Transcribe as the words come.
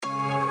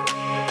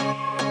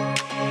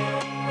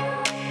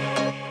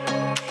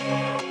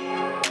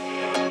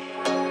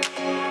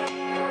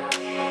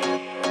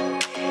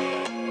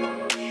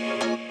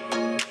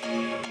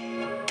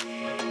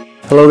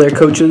Hello there,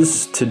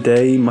 coaches.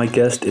 Today, my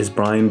guest is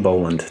Brian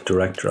Boland,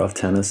 Director of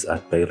Tennis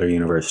at Baylor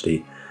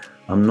University.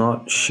 I'm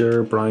not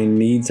sure Brian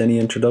needs any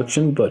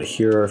introduction, but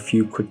here are a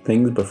few quick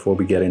things before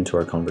we get into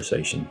our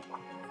conversation.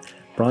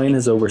 Brian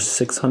has over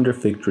 600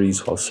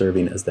 victories while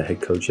serving as the head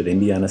coach at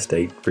Indiana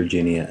State,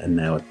 Virginia, and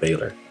now at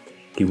Baylor.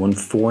 He won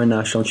 4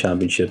 national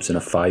championships in a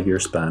 5-year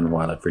span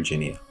while at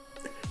Virginia.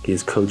 He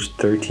has coached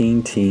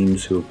 13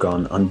 teams who have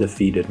gone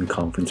undefeated in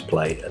conference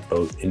play at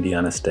both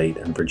Indiana State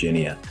and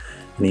Virginia,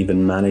 and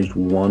even managed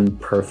one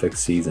perfect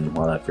season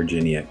while at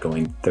Virginia,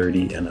 going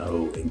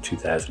 30-0 in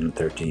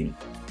 2013.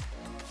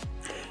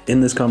 In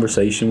this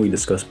conversation, we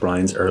discuss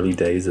Brian's early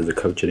days as a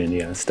coach at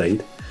Indiana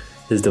State,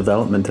 his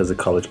development as a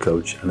college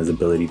coach, and his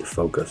ability to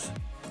focus.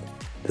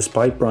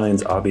 Despite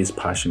Brian's obvious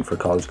passion for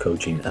college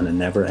coaching and a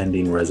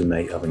never-ending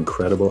resume of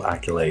incredible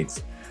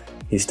accolades,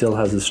 he still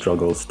has his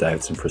struggles,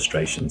 doubts, and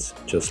frustrations,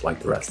 just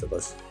like the rest of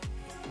us.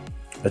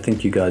 I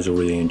think you guys will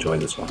really enjoy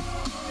this one.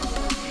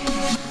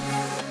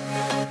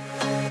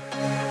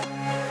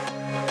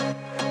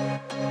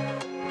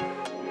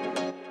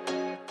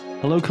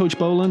 Hello, Coach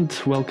Boland.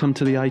 Welcome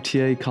to the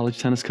ITA College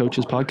Tennis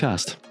Coaches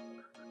Podcast.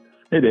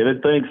 Hey,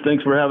 David.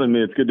 Thanks for having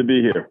me. It's good to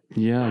be here.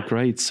 Yeah,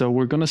 great. So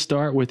we're going to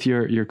start with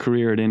your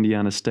career at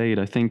Indiana State.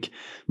 I think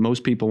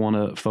most people want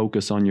to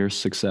focus on your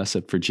success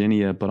at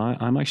Virginia, but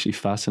I'm actually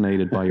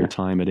fascinated by your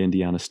time at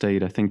Indiana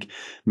State. I think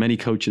many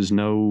coaches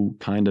know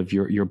kind of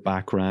your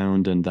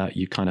background and that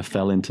you kind of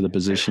fell into the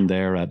position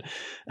there at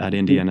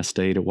Indiana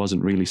State. It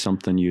wasn't really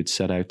something you'd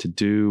set out to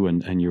do,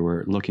 and you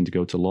were looking to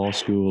go to law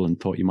school and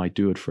thought you might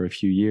do it for a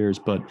few years.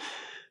 But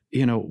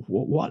you know,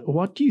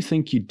 what do you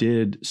think you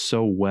did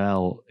so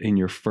well in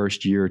your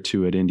first year or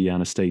two at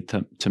Indiana State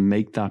to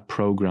make that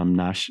program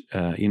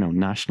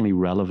nationally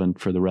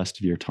relevant for the rest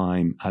of your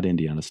time at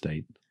Indiana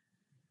State?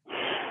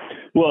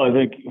 Well, I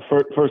think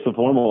first and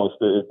foremost,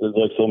 it's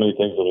like so many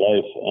things in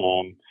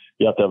life,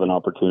 you have to have an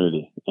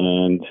opportunity.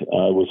 And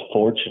I was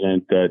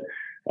fortunate that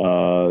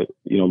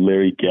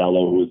Larry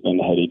Gallo, who was then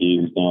the head AD,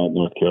 who's now at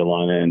North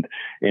Carolina, and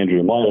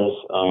Andrea Myers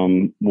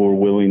were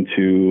willing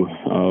to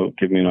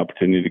give me an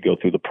opportunity to go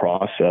through the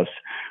process,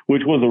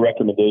 which was a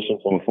recommendation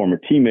from a former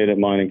teammate of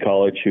mine in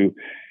college who,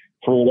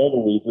 for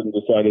whatever reason,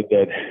 decided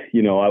that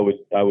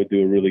I would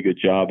do a really good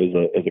job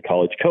as a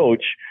college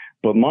coach.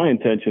 But my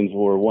intentions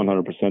were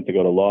 100% to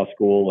go to law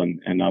school,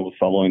 and I was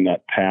following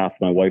that path.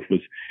 My wife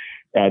was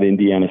at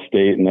Indiana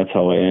State, and that's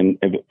how I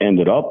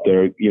ended up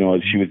there, as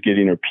she was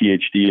getting her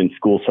PhD in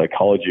school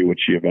psychology,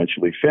 which she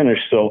eventually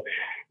finished. So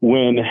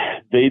when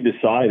they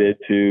decided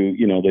to,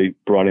 they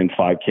brought in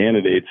 5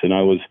 candidates, and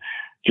I was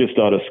just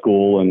out of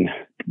school and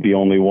the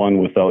only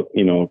one without,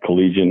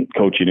 collegiate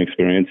coaching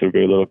experience or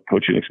very little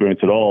coaching experience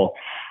at all.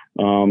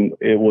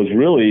 It was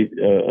really,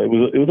 it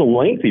was a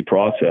lengthy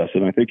process.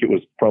 And I think it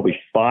was probably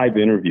 5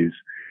 interviews.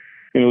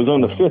 And it was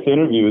on the 5th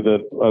interview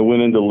that I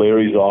went into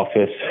Larry's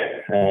office,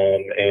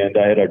 and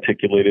I had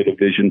articulated a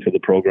vision to the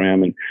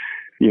program and,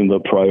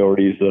 the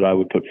priorities that I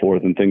would put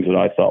forth and things that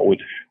I thought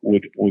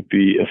would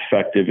be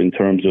effective in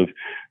terms of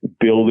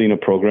building a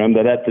program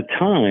that at the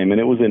time, and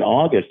it was in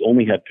August,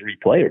 only had 3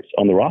 players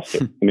on the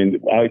roster. I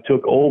mean, I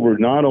took over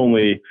not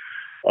only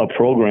a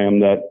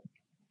program that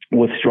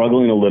was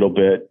struggling a little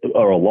bit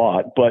or a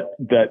lot, but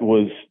that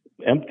was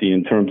empty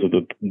in terms of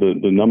the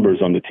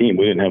numbers on the team.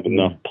 We didn't have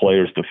enough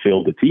players to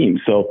fill the team.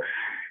 So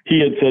he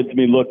had said to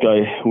me, look,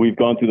 we've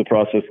gone through the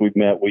process. We've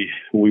met. We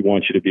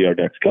want you to be our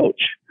next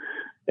coach.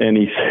 And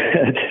he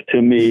said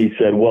to me, he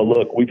said, well,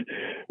 look,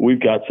 we've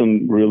got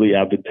some really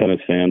avid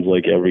tennis fans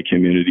like every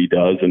community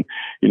does. And,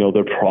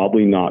 they're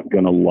probably not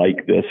going to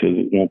like this.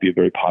 It won't be a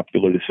very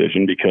popular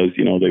decision because,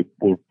 they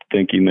were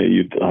thinking that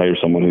you'd hire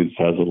someone who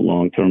has a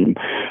long-term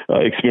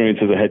experience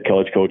as a head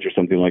college coach or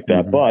something like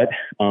that.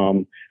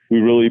 Mm-hmm. But, we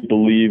really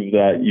believe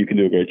that you can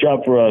do a great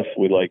job for us.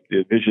 We like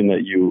the vision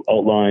that you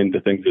outlined, the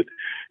things that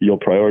you'll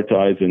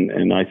prioritize.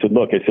 And I said,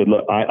 look,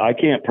 I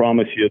can't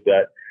promise you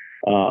that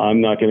I'm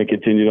not going to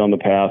continue on the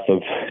path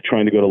of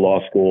trying to go to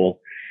law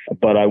school,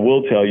 but I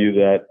will tell you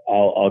that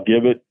I'll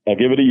give it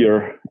a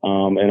year,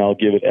 and I'll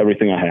give it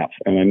everything I have.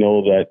 And I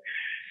know that.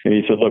 And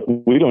he said, look,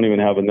 we don't even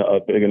have a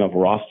big enough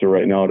roster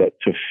right now to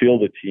fill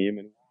the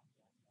team.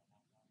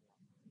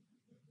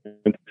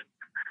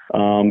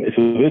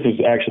 So this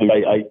is actually,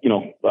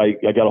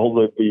 I got a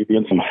hold of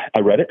I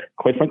read it,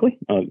 quite frankly,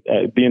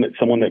 being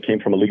someone that came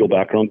from a legal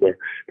background where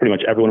pretty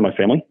much everyone in my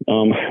family,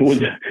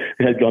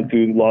 had gone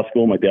through law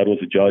school. My dad was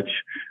a judge,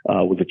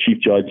 was a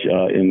chief judge,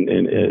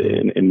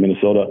 in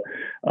Minnesota.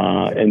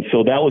 And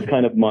so that was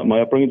kind of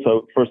my upbringing.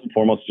 So first and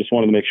foremost, just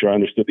wanted to make sure I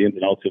understood the ins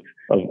and outs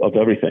of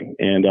everything.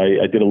 And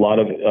I did a lot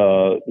of,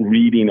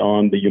 reading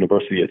on the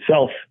university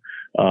itself.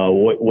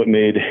 What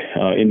made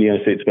Indiana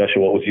State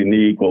special? What was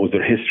unique? What was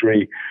their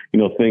history?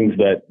 Things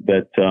that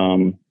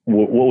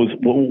what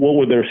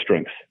were their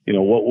strengths?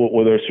 What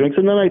were their strengths?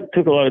 And then I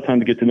took a lot of time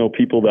to get to know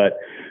people that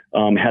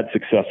had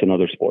success in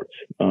other sports.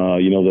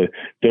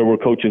 There were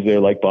coaches there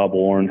like Bob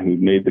Warren, who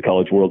made the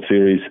College World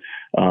Series,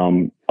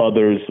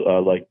 Others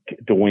like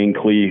Dwayne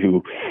Clee,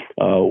 who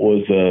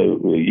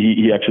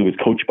he actually was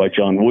coached by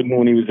John Wooden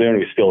when he was there, and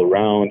he was still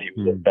around.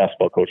 He was a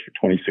basketball coach for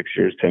 26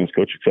 years, tennis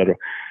coach, etc.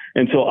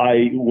 And so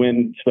I went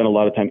and spent a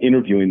lot of time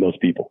interviewing those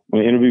people. I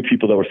interviewed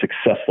people that were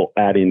successful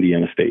at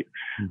Indiana State.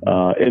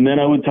 And then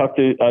I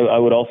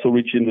would also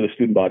reach into the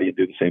student body and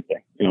do the same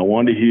thing. I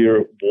wanted to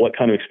hear what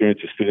kind of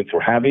experiences students were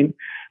having,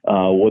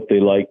 what they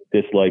liked,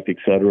 disliked, et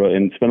cetera,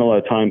 and spend a lot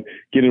of time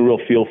getting a real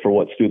feel for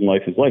what student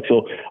life is like.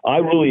 So I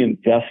really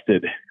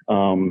invested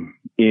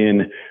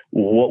in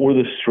what were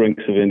the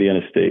strengths of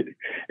Indiana State.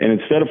 And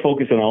instead of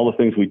focusing on all the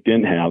things we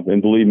didn't have,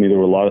 and believe me, there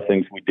were a lot of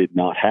things we did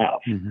not have,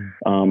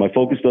 I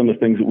focused on the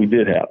things that we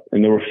did have.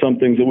 And there were some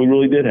things that we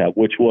really did have,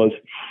 which was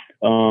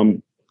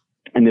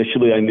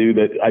initially I knew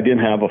that I didn't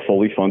have a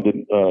fully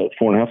funded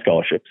 4.5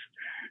 scholarships.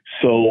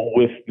 So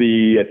with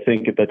I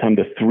think at that time,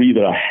 the 3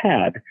 that I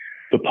had,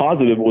 the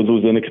positive was it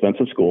was an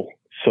inexpensive school.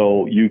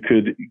 So you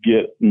could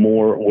get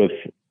more with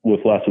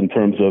less in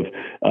terms of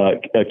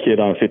a kid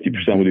on a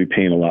 50% would be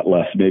paying a lot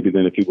less maybe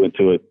than if he went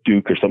to a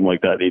Duke or something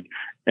like that. He'd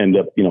end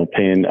up,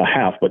 paying a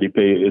half, but he'd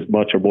pay as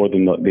much or more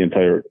than the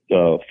entire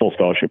full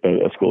scholarship at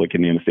a school like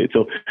Indiana State.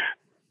 So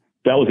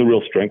that was a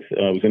real strength. It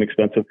was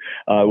inexpensive.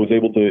 I was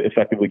able to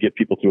effectively get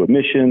people through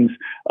admissions.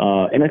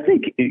 And I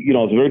think, I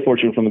was very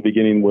fortunate from the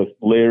beginning with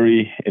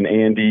Larry and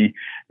Andy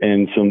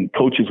and some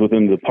coaches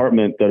within the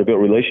department that I built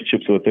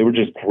relationships with. They were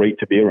just great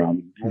to be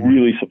around,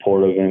 really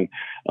supportive. And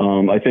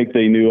I think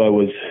they knew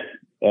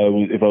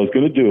if I was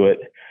going to do it,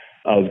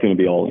 I was going to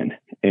be all in.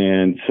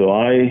 And so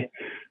I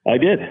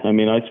did.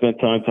 I spent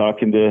time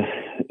talking to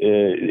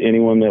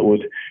anyone that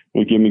would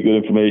give me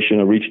good information.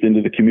 I reached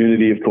into the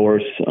community, of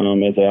course,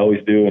 as I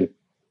always do, and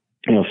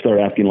start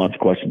asking lots of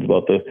questions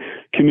about the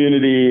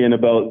community and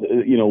about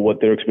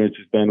what their experience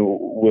has been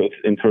with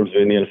in terms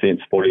of Indiana State and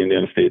supporting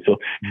Indiana State. So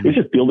it was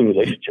just building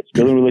relationships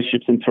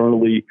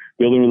internally,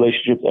 building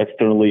relationships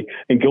externally,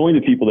 and going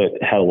to people that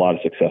had a lot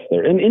of success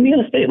there. And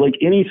Indiana State, like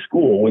any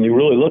school, when you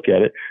really look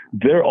at it,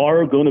 there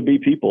are going to be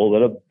people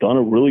that have done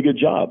a really good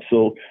job.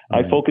 So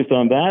I focused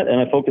on that,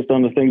 and I focused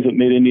on the things that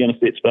made Indiana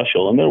State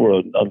special. And there were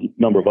a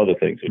number of other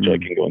things which I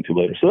can go into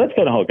later. So that's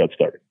kind of how it got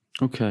started.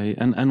 Okay.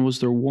 And was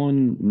there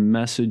one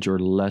message or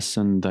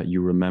lesson that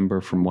you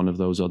remember from one of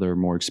those other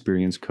more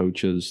experienced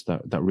coaches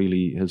that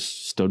really has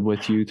stood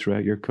with you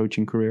throughout your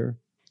coaching career?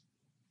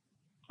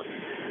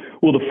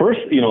 Well, the first,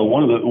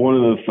 one of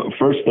the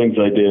first things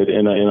I did,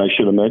 and I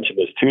should have mentioned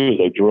this too, is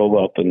I drove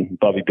up, and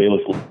Bobby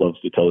Bayless loves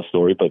to tell the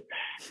story, but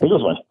it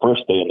was my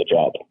first day on the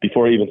job.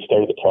 Before I even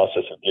started the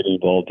process of getting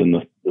involved in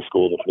the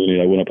school, the community,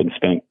 I went up and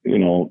spent,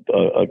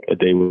 a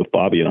day with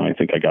Bobby, and I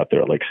think I got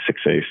there at like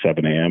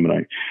 7 a.m. and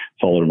I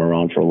followed him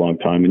around for a long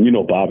time. And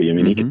Bobby,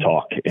 he could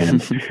talk,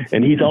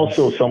 and he's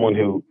also someone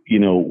who,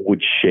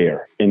 would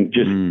share and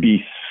just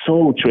be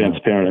so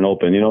transparent and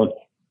open.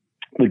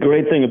 The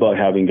great thing about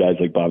having guys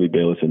like Bobby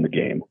Bayless in the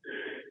game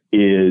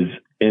is,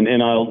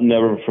 and I'll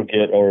never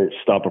forget or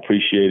stop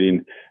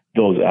appreciating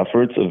those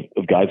efforts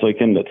of guys like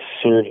him that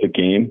serve the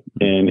game,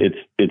 and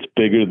it's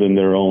bigger than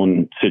their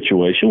own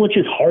situation, which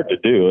is hard to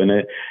do. And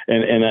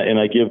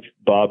I give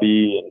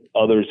Bobby and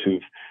others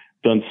who've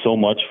done so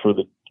much for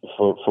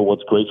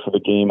what's great for the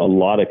game a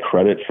lot of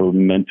credit for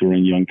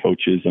mentoring young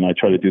coaches, and I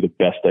try to do the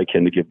best I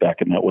can to give back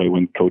in that way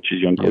when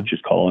young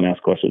coaches call and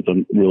ask questions.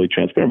 I'm really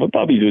transparent, but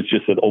Bobby was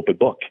just an open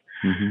book.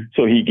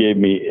 So he gave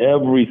me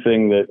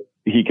everything that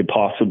he could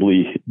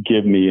possibly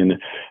give me in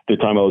the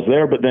time I was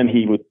there, but then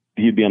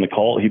he'd be on the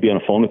call, he'd be on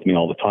the phone with me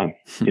all the time.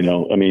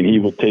 He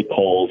would take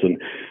calls,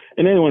 and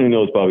anyone who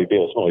knows Bobby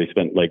Bayless, he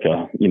spent like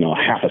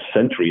half a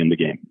century in the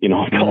game,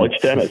 college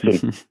tennis,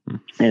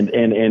 and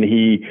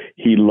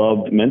he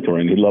loved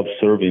mentoring, he loved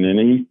serving,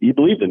 and he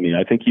believed in me.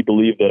 I think he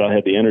believed that I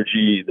had the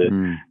energy,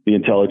 the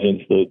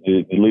intelligence,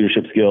 the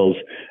leadership skills,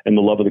 and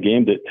the love of the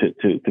game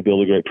to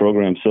build a great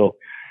program. So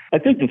I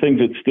think the things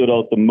that stood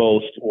out the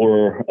most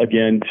were,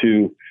 again,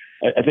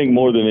 I think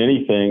more than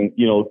anything,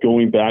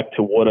 going back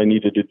to what I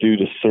needed to do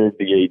to serve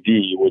the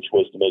AD, which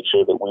was to make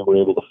sure that we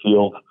were able to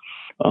field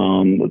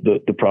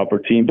the proper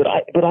team. But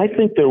I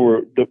think it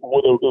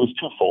was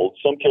twofold.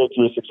 Some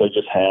characteristics I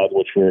just had,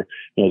 which were,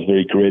 I was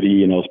very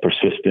gritty, and I was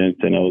persistent,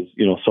 and I was,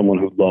 someone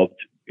who loved,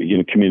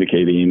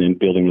 communicating and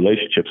building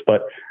relationships.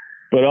 But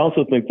I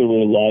also think there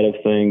were a lot of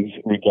things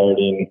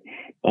regarding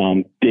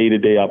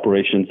day-to-day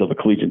operations of a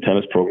collegiate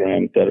tennis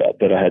program that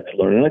I had to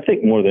learn. And I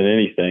think more than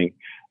anything,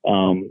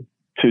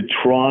 to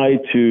try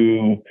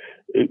to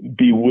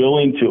be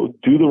willing to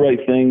do the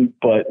right thing,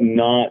 but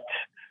not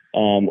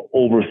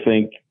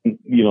overthink,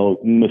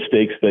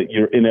 mistakes that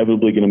you're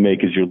inevitably going to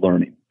make as you're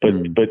learning,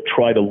 but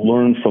try to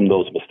learn from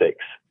those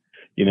mistakes,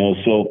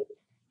 so,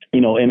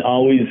 and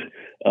always,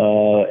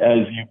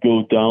 as you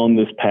go down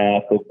this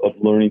path of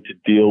learning to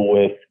deal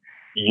with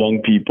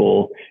young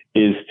people,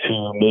 is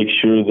to make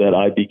sure that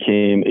I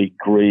became a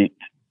great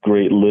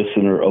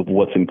listener of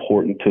what's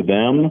important to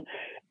them,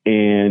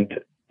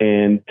 and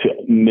to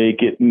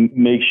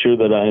make sure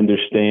that I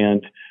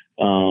understand,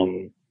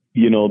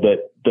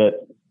 that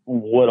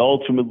what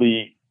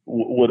ultimately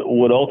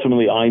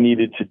I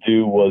needed to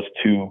do was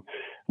to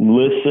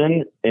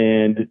listen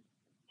and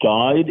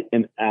guide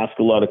and ask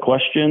a lot of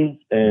questions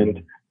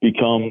and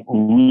become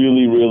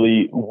really,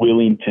 really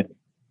willing to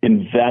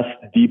invest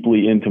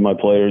deeply into my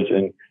players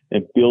and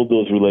build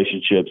those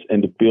relationships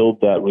and to build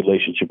that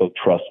relationship of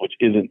trust, which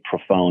isn't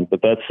profound,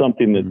 but that's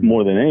something that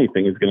more than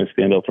anything is going to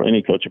stand out for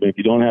any coach. I mean, if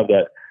you don't have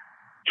that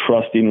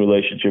trusting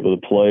relationship with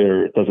a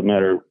player, it doesn't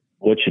matter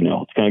what you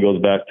know. It kind of goes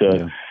back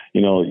to,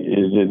 you know,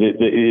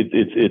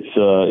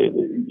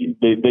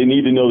 they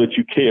need to know that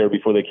you care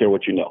before they care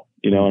what you know,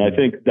 and I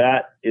think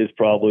that is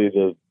probably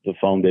the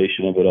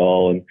foundation of it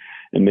all.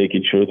 And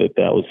making sure that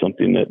was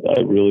something that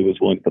I really was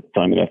willing to put the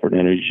time and effort and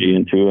energy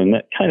into. And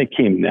that kind of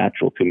came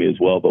natural to me as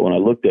well. But when I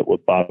looked at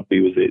what Bobby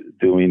was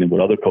doing and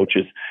what other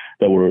coaches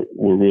that were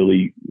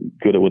really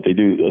good at what they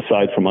do,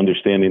 aside from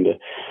understanding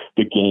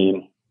the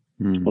game,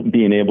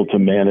 being able to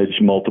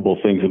manage multiple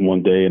things in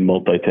one day and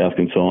multitask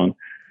and so on,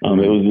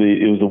 it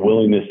was the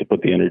willingness to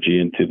put the energy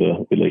into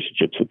the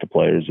relationships with the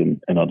players and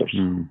others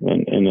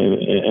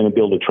and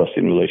build a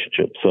trusting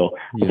relationship. So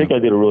I think I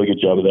did a really good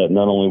job of that,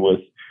 not only with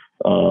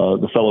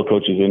the fellow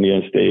coaches in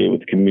Indiana State, with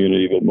the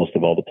community, but most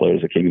of all the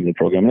players that came into the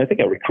program. And I think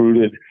I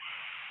recruited.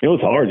 It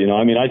was hard,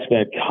 I mean, I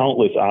spent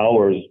countless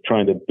hours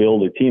trying to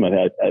build a team.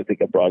 I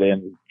think I brought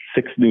in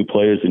 6 new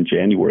players in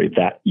January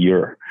that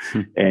year,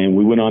 and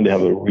we went on to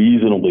have a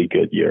reasonably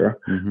good year.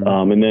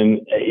 And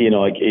then,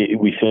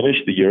 we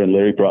finished the year, and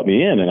Larry brought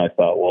me in, and I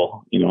thought,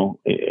 well,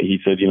 he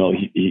said,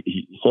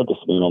 he said this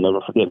to me, and I'll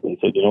never forget it. He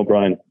said,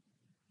 Brian,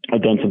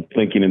 I've done some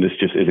thinking, and this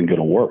just isn't going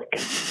to work.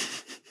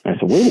 I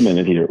said, wait a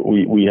minute here.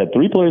 We had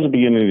 3 players at the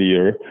beginning of the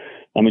year.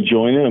 I'm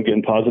enjoying it. I'm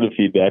getting positive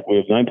feedback. We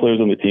have 9 players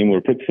on the team. We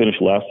were picked to finish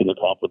last in the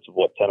conference of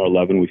 10 or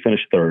 11. We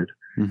finished 3rd.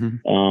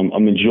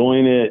 I'm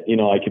enjoying it.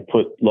 I could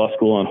put law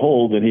school on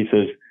hold. And he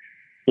says,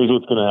 here's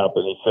what's going to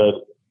happen. He said,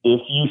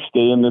 if you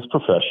stay in this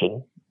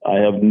profession, I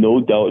have no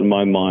doubt in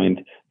my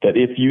mind that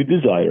if you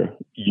desire,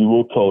 you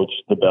will coach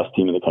the best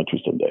team in the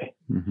country someday.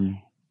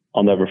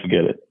 I'll never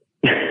forget it.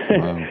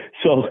 Wow.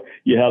 So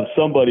you have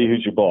somebody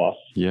who's your boss.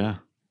 Yeah.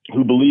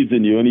 Who believes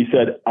in you. And he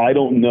said, I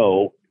don't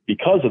know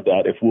because of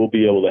that if we'll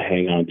be able to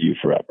hang on to you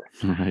forever.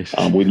 Right.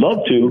 We'd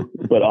love to,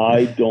 but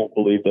I don't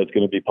believe that's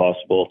going to be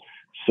possible.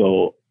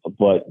 So,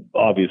 but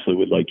obviously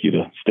we'd like you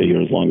to stay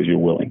here as long as you're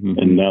willing.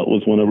 And that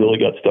was when I really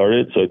got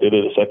started. So I did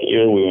it the second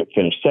year. We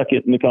finished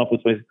second in the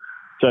conference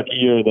second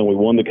year. Then we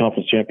won the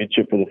conference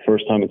championship for the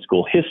first time in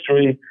school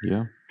history.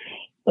 Yeah.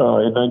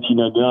 In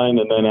 1999,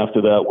 and then after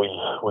that, we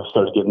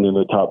started getting in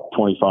the top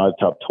 25,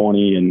 top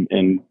 20,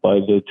 and by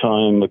the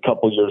time a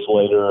couple years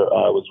later,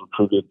 I was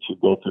recruited to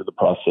go through the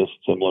process,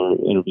 similar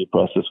interview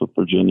process with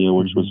Virginia,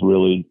 which was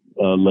really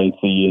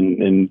lengthy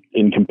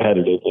and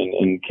competitive,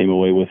 and came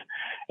away with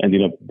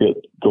ending up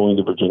going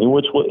to Virginia,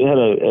 which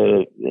had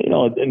a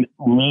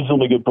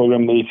reasonably good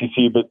program in the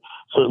ACC, but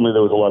certainly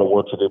there was a lot of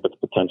work to do, but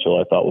the potential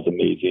I thought was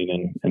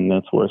amazing, and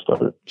that's where I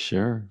started.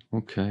 Sure.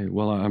 Okay.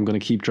 Well, I'm going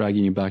to keep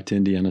dragging you back to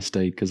Indiana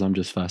State because I'm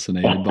just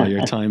fascinated by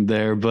your time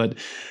there. But,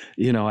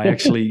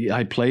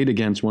 I played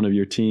against one of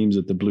your teams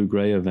at the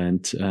Blue-Gray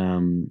event.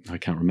 I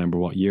can't remember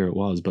what year it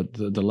was, but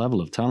the level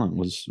of talent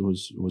was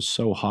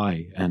so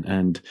high.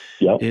 And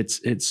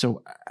it's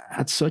so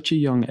at such a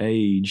young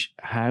age,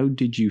 how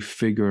did you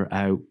figure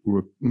out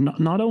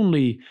not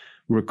only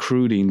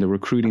the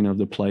recruiting of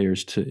the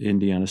players to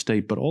Indiana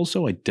State, but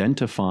also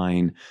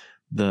identifying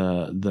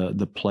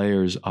the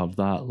players of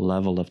that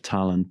level of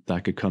talent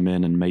that could come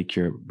in and make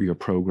your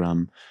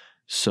program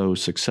so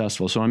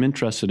successful? So I'm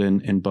interested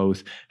in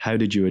both, how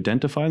did you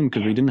identify them?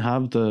 Because we didn't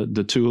have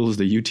the tools,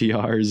 the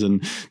UTRs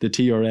and the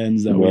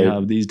TRNs that we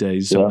have these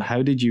days. So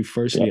how did you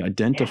firstly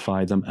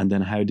identify them, and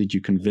then how did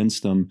you convince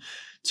them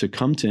to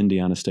come to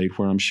Indiana State,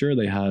 where I'm sure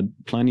they had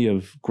plenty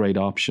of great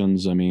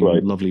options? I mean,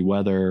 lovely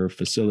weather,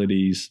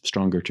 facilities,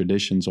 stronger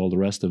traditions, all the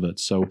rest of it.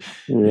 So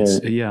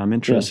I'm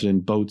interested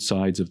in both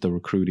sides of the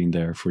recruiting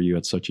there for you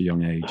at such a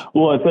young age.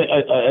 Well,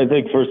 I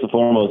think first and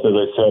foremost, as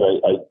I said,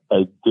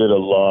 I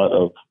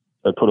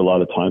put a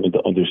lot of time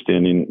into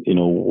understanding,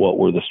 what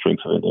were the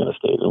strengths of Indiana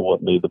State and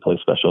what made the place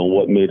special and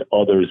what made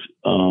others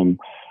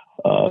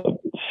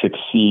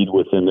succeed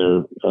within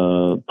their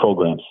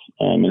programs,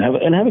 and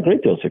have a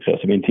great deal of success.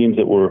 I mean, teams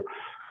that were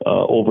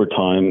over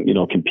time,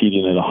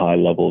 competing at a high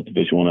level of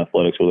Division I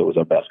athletics, whether it was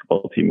our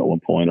basketball team at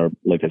one point, or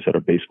like I said,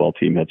 our baseball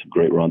team had some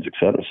great runs, et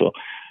cetera. So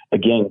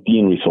again,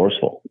 being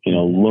resourceful,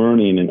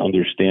 learning and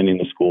understanding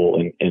the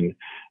school and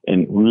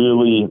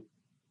really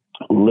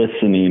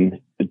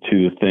listening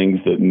to the things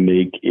that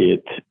make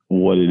it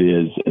what it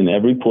is. And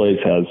every place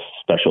has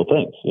special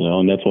things,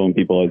 and that's why when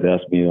people always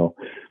ask me,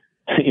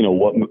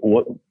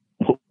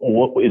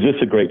 what is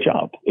this a great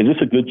job? Is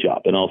this a good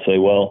job? And I'll say,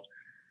 well,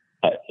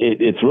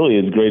 it's really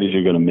as great as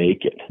you're going to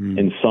make it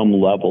in some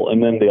level.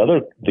 And then the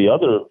other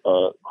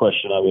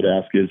question I would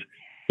ask is,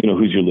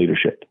 who's your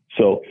leadership?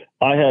 So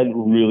I had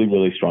really,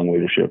 really strong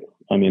leadership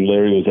I mean,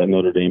 Larry was at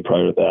Notre Dame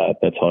prior to that.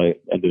 That's how I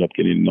ended up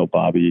getting to know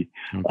Bobby.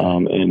 Okay.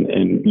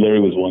 And Larry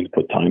was willing to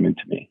put time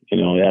into me,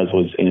 as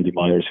was Andy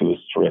Myers, who was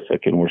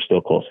terrific, and we're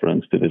still close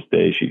friends to this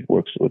day. She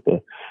works with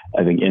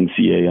I think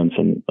NCA on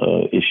some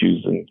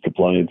issues and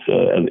compliance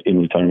in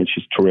retirement.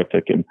 She's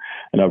terrific, and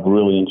I've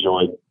really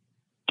enjoyed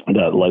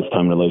that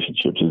lifetime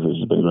relationship.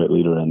 She's been a great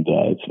leader, and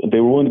they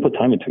were willing to put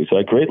time into me. So I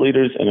had great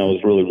leaders, and I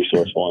was really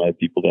resourceful, and I had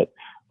people that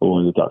were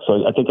willing to talk.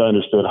 So I think I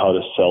understood how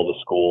to sell the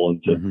school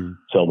and to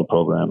sell the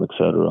program, et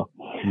cetera.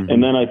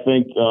 And then I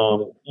think,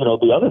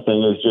 the other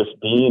thing is just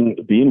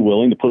being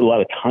willing to put a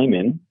lot of time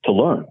in to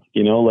learn,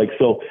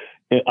 so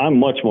I'm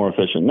much more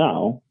efficient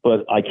now,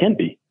 but I can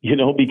be,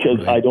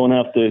 because I don't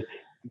have to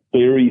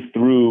bury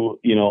through,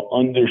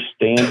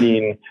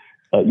 understanding,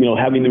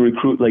 having to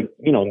recruit,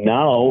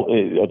 now,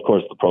 of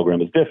course, the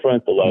program is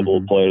different. The level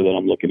of player that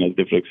I'm looking at is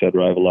different, et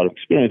cetera. I have a lot of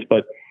experience,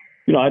 but,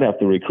 I'd have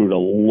to recruit a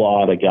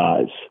lot of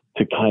guys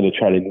to kind of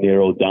try to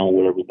narrow down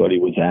where everybody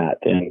was at.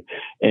 And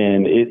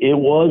it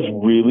was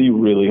really,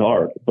 really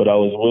hard, but I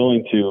was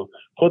willing to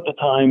put the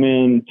time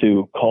in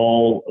to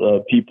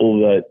call people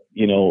that,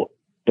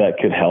 that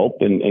could help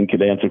and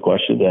could answer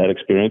questions that had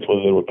experience,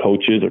 whether they were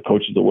coaches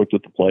that worked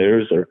with the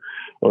players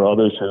or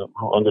others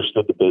who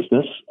understood the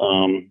business.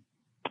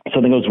 So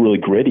I think I was really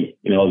gritty.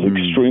 I was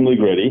extremely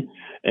gritty,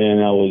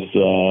 and I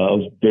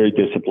was very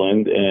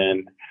disciplined,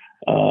 and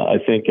I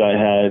think I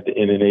had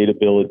an innate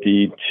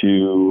ability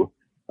to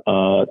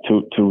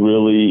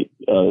really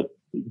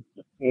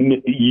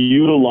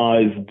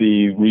utilize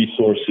the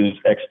resources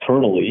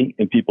externally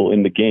and people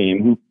in the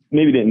game who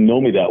maybe didn't know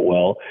me that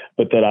well,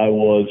 but that I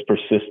was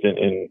persistent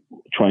in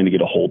trying to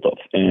get a hold of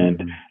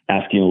and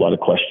asking a lot of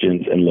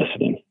questions and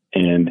listening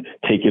and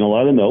taking a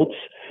lot of notes.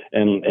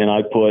 And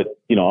I put,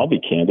 I'll be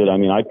candid. I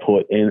mean, I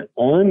put an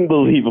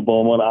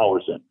unbelievable amount of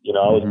hours in.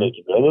 I was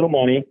making very little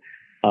money.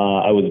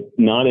 I was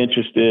not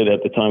interested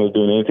at the time of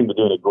doing anything but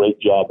doing a great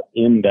job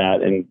in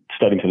that and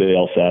studying for the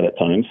LSAT at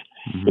times.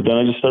 But then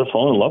I just started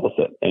falling in love with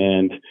it,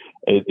 and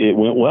it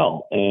went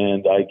well.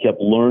 And I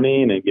kept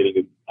learning and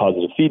getting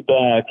positive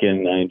feedback,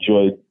 and I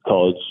enjoyed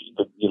college.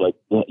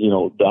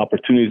 The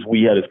opportunities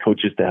we had as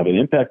coaches to have an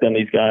impact on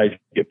these guys,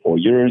 get 4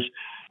 years.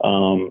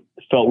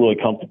 Felt really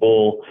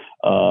comfortable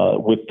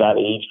with that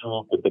age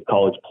group, with the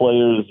college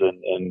players,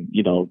 and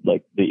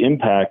the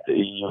impact that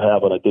you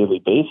have on a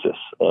daily basis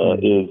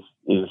is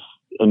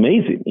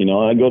amazing.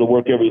 I go to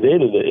work every day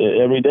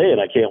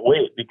and I can't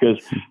wait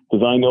because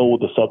I know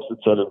the substance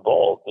that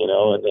involved,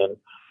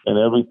 and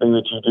everything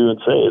that you do and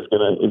say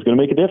is gonna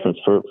make a difference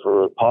for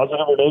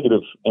positive or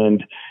negative.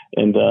 And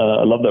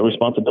I love that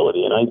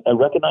responsibility, and I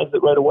recognized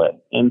it right away.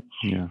 And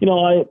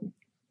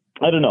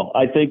I don't know.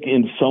 I think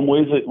in some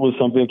ways it was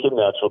something that came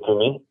natural to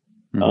me.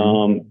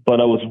 But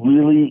I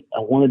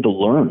wanted to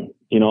learn.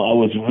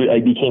 I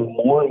became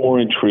more and more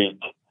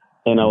intrigued,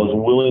 and I was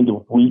willing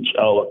to reach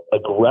out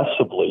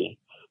aggressively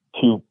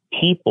to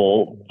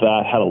people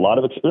that had a lot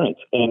of experience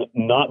and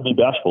not be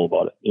bashful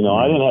about it.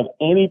 I didn't have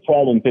any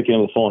problem picking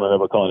up the phone and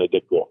ever calling a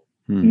Dick Gould.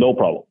 No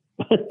problem.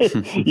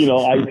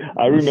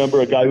 I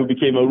remember a guy who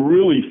became a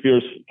really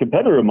fierce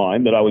competitor of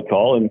mine that I would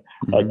call, and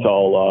I'd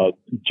call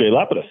Jay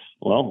Lapidus.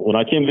 Well, when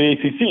I came to the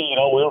ACC, we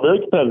were very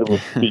competitive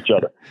with each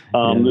other.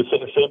 The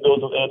same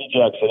goes with Andy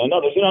Jackson and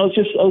others. I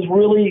was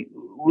really,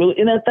 really,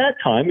 and at that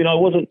time, I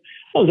was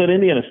at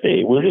Indiana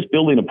State. We were just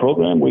building a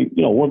program. We,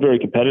 weren't very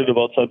competitive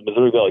outside the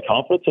Missouri Valley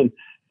Conference, and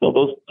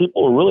those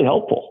people were really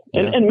helpful,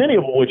 and many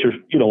of them, which are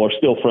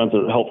still friends that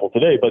are helpful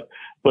today. But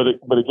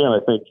again, I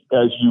think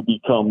as you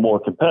become more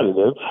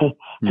competitive,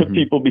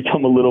 people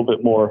become a little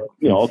bit more,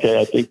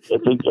 okay, I think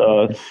I've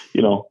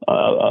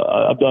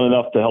done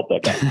enough to help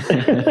that guy.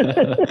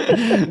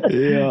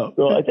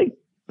 So I think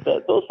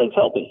that those things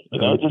help me,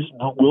 just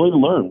willing to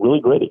learn, really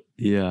gritty.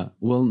 Yeah.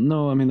 Well,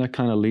 no, I mean, that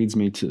kind of leads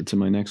me to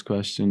my next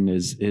question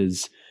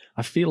is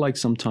I feel like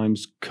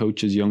sometimes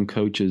young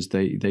coaches,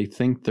 they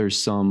think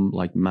there's some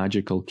like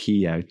magical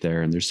key out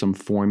there and there's some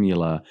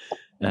formula,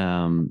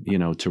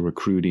 to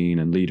recruiting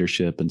and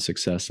leadership and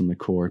success in the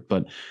court.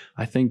 But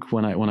I think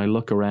when I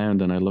look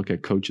around and I look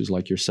at coaches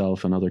like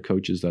yourself and other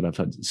coaches that have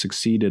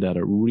succeeded at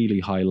a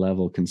really high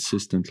level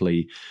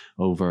consistently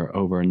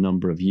over a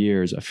number of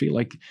years, I feel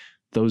like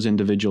those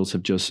individuals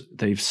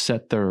they've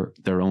set their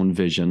own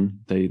vision.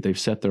 They've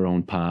set their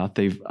own path.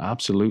 They've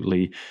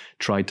absolutely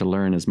tried to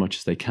learn as much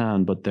as they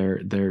can, but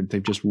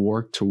they've just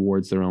worked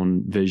towards their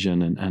own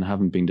vision and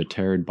haven't been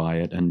deterred by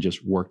it and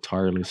just worked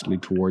tirelessly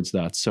towards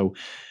that. So,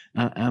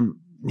 am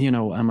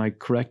I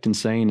correct in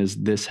saying, is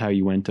this how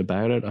you went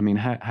about it? I mean,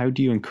 how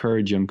do you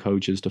encourage young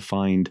coaches to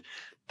find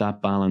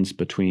that balance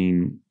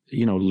between,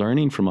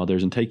 learning from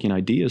others and taking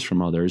ideas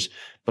from others,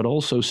 but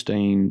also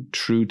staying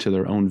true to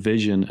their own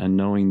vision and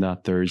knowing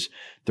that there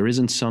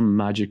isn't some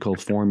magical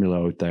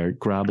formula out there?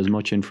 Grab as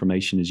much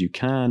information as you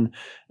can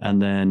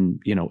and then,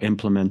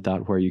 implement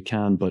that where you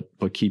can, but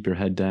keep your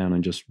head down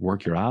and just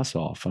work your ass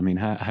off. I mean,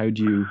 how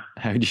do you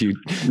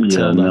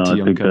tell that to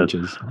young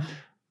coaches?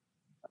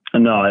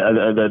 No,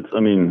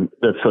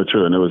 that's so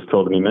true. And it was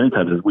told to me many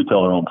times, as we tell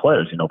our own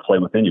players, play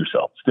within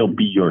yourself, still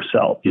be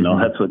yourself.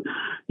 That's what,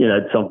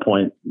 at some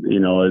point,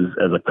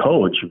 as a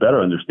coach, you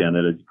better understand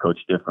that as you coach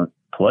different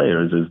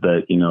players is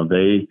that,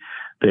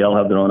 they all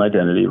have their own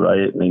identity,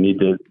 right? And they need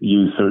to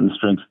use certain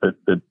strengths that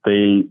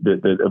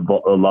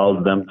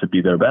allows them to be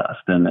their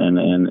best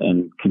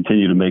and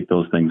continue to make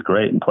those things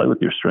great and play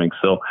with your strengths.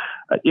 So,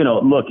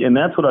 look, and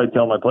that's what I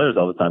tell my players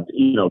all the time.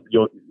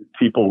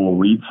 People will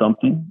read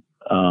something,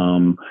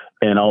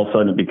 and all of a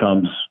sudden it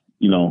becomes,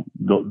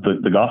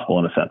 the gospel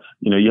in a sense.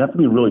 You have to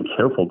be really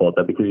careful about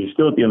that because you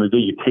still, at the end of the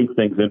day, you take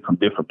things in from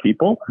different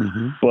people,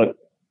 but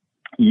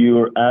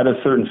you're at a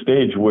certain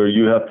stage where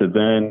you have to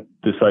then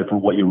decipher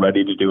what you're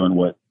ready to do and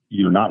what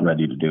you're not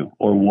ready to do,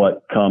 or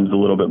what comes a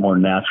little bit more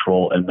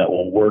natural and that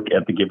will work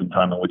at the given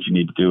time in which you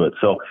need to do it.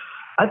 So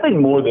I think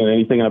more than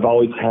anything, I've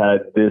always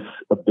had this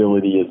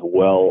ability as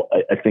well.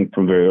 I think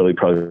from very early,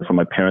 probably from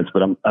my parents,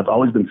 but I've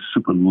always been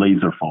super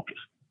laser focused.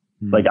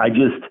 Like I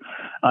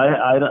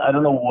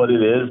don't know what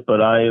it is, but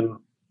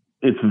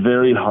it's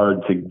very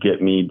hard to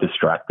get me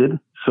distracted.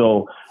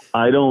 So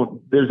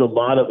there's a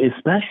lot of,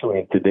 especially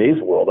in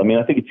today's world. I mean,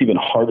 I think it's even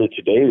harder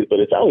today, but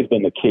it's always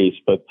been the case.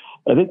 But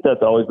I think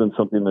that's always been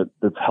something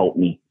that's helped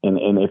me.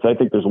 And if I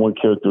think there's one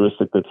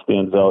characteristic that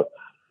stands out,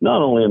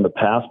 not only in the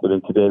past, but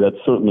in today, that's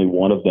certainly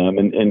one of them.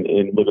 And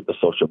look at the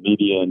social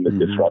media and the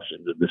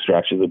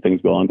distractions and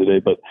things go on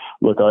today. But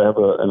look, I have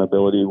an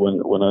ability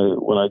when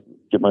I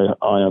get my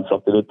eye on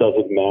something, it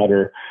doesn't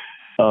matter.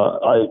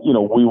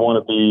 We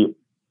want to be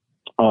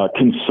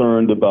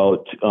concerned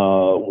about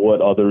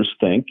what others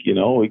think.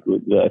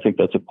 I think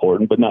that's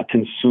important, but not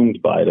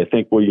consumed by it. I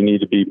think where you need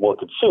to be more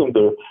consumed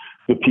are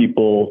the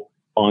people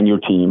on your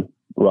team,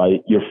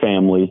 right? Your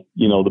family,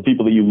 the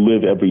people that you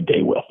live every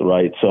day with,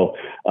 right? So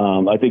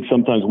I think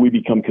sometimes we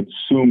become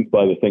consumed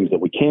by the things that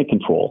we can't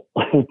control.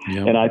 Yep.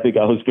 And I think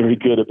I was very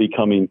good at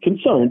becoming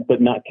concerned,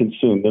 but not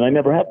consumed. And I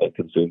never have been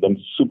consumed. I'm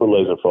super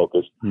laser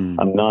focused.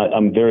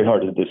 I'm very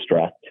hard to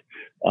distract.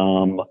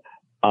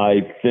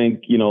 I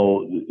think,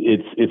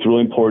 it's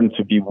really important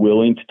to be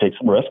willing to take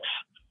some risks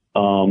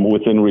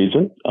within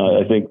reason.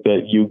 I think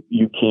that you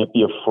can't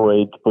be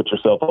afraid to put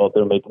yourself out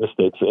there and make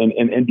mistakes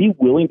and be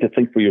willing to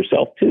think for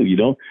yourself too.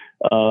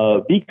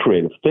 Be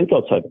creative, think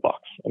outside the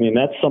box. I mean,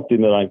 that's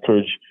something that I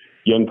encourage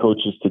young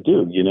coaches to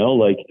do,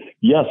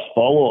 yes,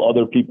 follow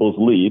other people's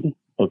lead.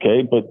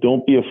 Okay. But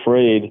don't be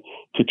afraid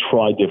to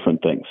try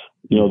different things,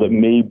 that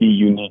may be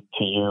unique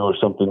to you or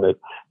something that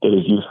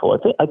is useful.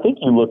 I think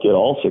you look at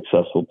all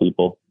successful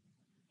people,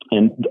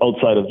 and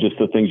outside of just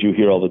the things you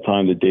hear all the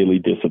time, the daily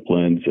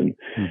disciplines and,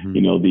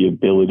 the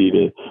ability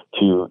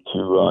to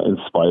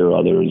inspire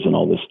others and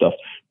all this stuff.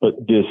 But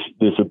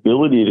this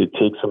ability to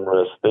take some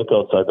risks, think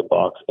outside the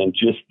box, and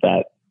just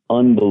that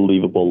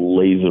unbelievable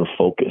laser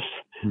focus.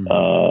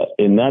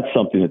 And that's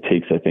something that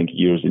takes, I think,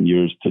 years and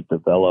years to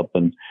develop.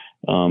 And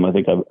I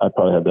think I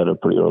probably had that at a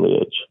pretty early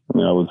age. I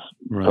mean, I was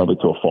probably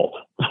to a fault.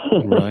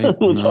 Right. It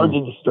was hard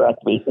to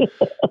distract me.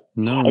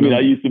 I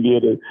used to be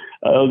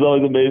I was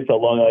always amazed how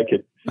long I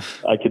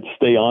could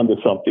stay on to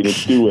something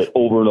and do it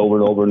over and over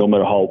and over, no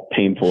matter how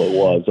painful it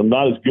was. I'm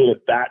not as good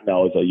at that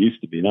now as I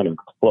used to be, not even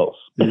close.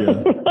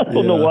 Yeah. I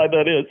don't know why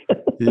that is.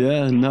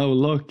 Yeah, no,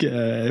 look,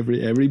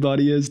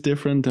 everybody is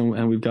different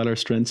and we've got our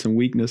strengths and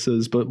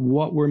weaknesses, but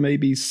what were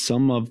maybe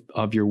some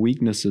of your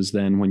weaknesses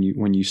then when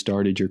you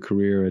started your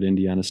career at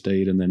Indiana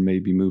State and then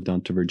maybe moved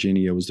on to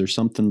Virginia? Was there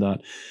something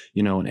that,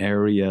 an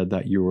area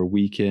that you were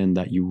weak in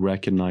that you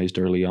recognized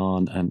early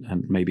on,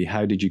 and maybe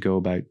how did you go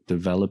about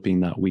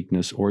developing that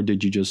weakness, or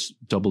did you just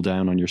double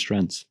down on your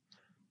strengths?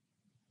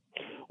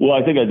 Well,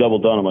 I think I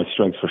doubled down on my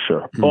strengths for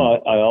sure,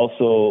 but I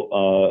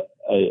also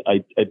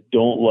I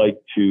don't like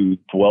to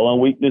dwell on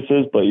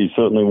weaknesses, but you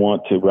certainly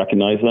want to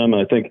recognize them.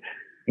 And I think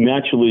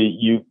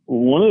naturally,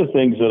 one of the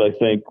things that I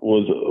think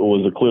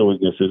was a clear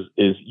weakness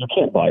is you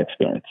can't buy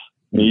experience.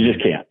 I mean, you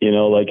just can't.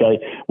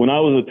 When I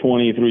was a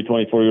 23,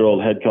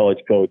 24-year-old head college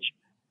coach,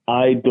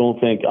 I don't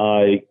think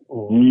I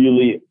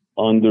really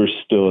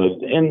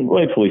understood, and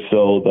rightfully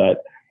so,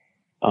 that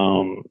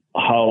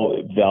how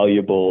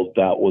valuable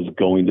that was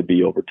going to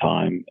be over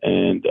time.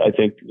 And I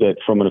think that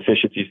from an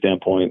efficiency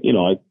standpoint,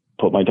 I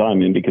put my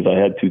time in because I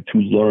had to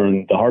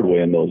learn the hard way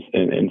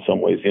in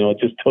some ways. It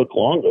just took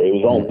longer. It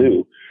was all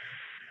new.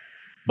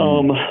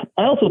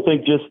 I also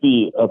think just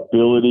the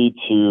ability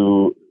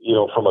to,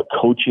 from a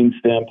coaching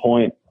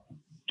standpoint,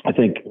 I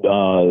think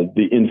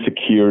the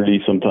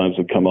insecurity sometimes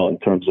would come out in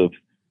terms of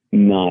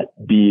not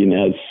being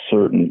as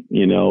certain,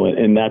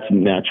 and that's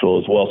natural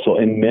as well. So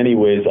in many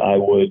ways, I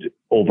would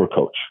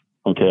overcoach.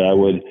 Okay. I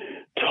would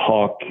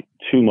talk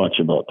too much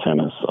about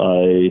tennis.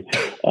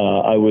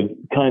 I would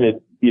kind of,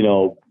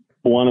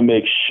 want to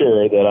make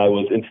sure that I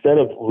was, instead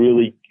of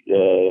really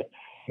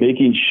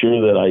making sure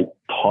that I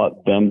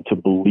taught them to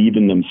believe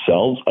in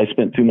themselves, I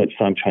spent too much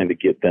time trying to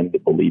get them to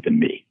believe in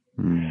me.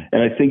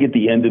 And I think at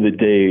the end of the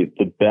day,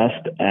 the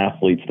best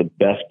athletes, the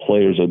best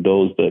players are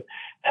those that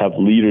have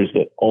leaders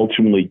that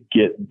ultimately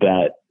get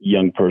that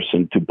young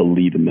person to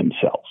believe in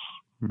themselves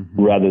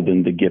rather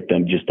than to get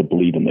them just to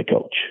believe in the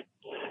coach.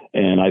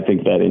 And I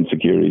think that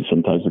insecurity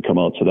sometimes would come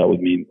out. So that would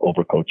mean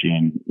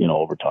overcoaching,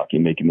 over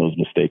talking, making those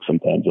mistakes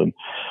sometimes on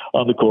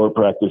the court,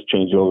 practice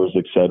changeovers,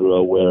 et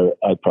cetera, where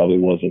I probably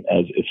wasn't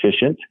as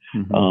efficient.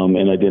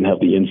 And I didn't have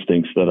the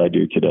instincts that I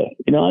do today.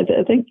 I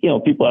think,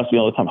 people ask me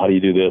all the time, how do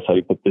you do this? How do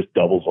you put this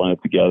doubles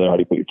lineup together? How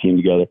do you put your team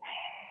together?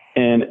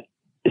 And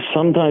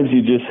sometimes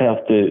you just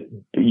have to,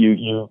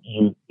 you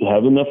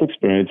have enough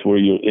experience where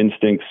your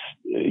instincts,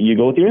 you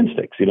go with your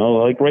instincts,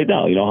 like right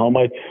now, how am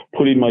I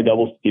putting my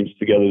doubles teams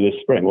together this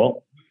spring?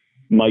 Well,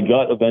 my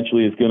gut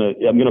eventually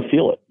I'm going to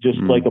feel it just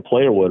like a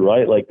player would,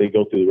 right? Like they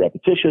go through the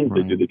repetitions,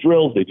 they do the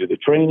drills, they do the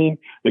training,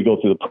 they go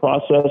through the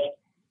process.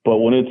 But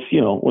when it's,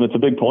 when it's a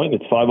big point,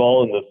 it's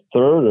 5-all in the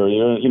third or,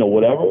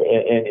 whatever,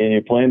 and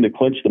you're playing to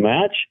clinch the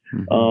match,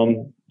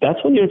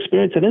 that's when your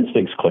experience and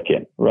instincts click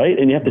in, right?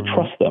 And you have to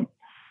trust them.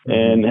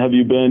 And have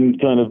you been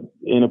kind of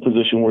in a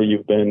position where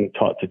you've been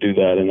taught to do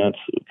that? And that's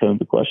kind of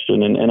the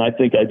question. And I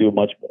think I do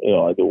I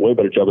do a way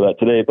better job of that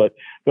today, but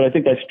I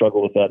think I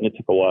struggle with that, and it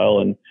took a while.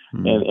 And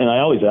I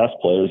always ask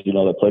players,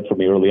 that played for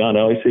me early on, I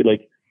always say,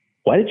 like,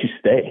 why did you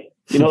stay?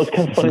 It's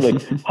kind of funny,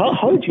 like,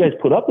 how did you guys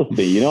put up with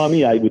me?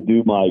 I would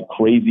do my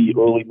crazy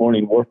early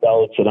morning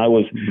workouts, and I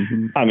was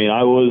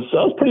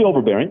pretty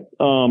overbearing.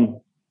 And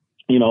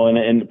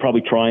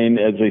probably trying,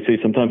 as they say,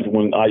 sometimes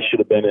when I should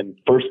have been in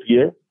first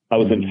gear, I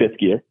was in fifth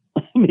gear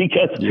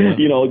because,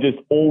 just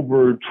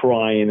over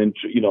trying and,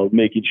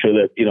 making sure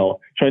that,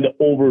 trying to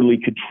overly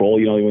control,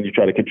 when you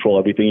try to control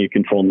everything, you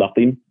control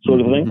nothing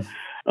sort of thing.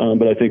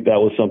 But I think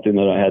that was something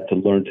that I had to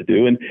learn to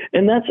do. And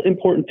that's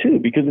important too,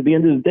 because at the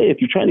end of the day,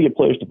 if you're trying to get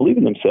players to believe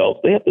in themselves,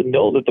 they have to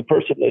know that the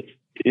person that's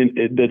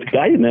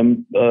guiding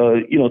them,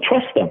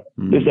 trust them.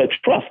 There's that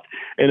trust.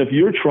 And if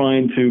you're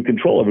trying to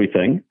control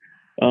everything,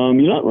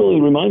 you're not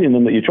really reminding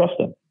them that you trust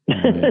them.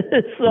 Right.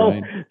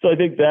 So I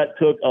think that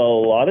took a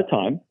lot of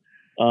time.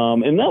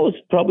 And that was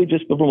probably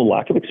just from a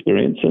lack of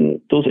experience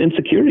and those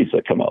insecurities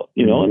that come out,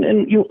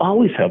 and you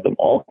always have them.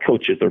 All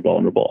coaches are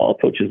vulnerable. All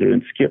coaches are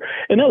insecure.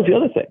 And that was the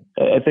other thing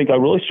I think I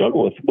really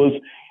struggled with was,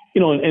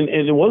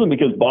 and it wasn't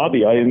because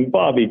Bobby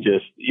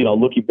just,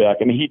 looking back,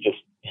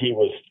 he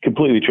was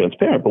completely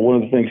transparent. But one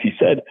of the things he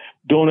said,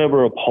 don't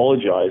ever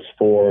apologize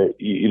for,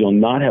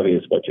 not having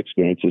as much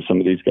experience as some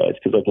of these guys,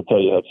 because I can tell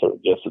you have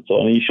certain gifts and so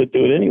on, and you should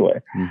do it anyway.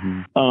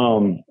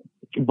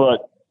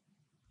 But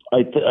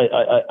I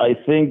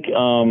think,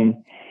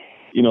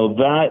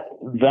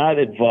 that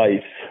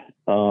advice,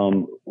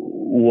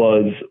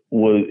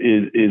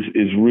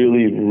 is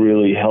really,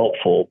 really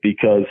helpful,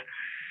 because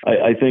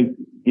I think,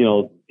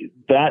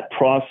 that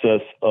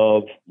process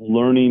of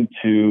learning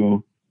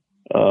to,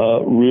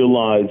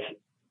 realize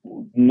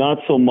not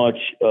so much,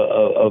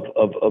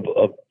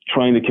 of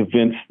trying to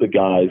convince the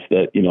guys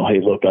that, hey,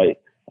 look, I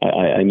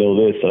know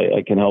this,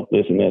 I can help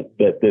this, and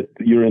that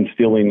you're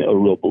instilling a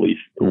real belief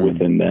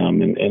within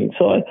them. And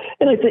so I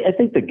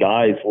think the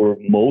guys were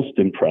most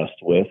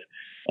impressed with,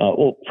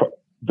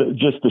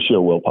 just the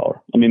sheer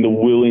willpower. The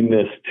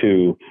willingness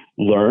to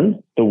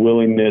learn, the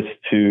willingness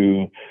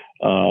to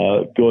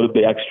go to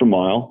the extra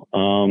mile.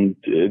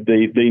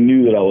 They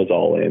knew that I was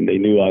all in. They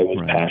knew I was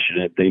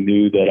passionate. They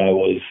knew that I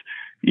was,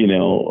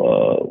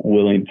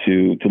 willing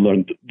to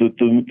learn.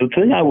 The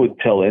thing I would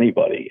tell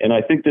anybody, and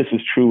I think this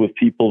is true with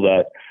people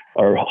that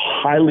are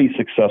highly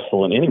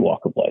successful in any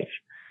walk of life,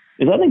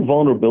 is I think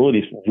vulnerability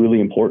is really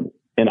important.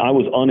 And I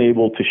was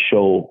unable to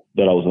show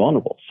that I was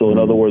vulnerable. So in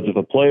other words, if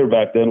a player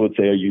back then would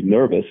say, are you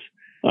nervous?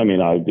 I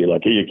would be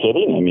like, are you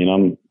kidding?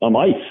 I'm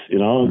ice,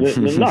 not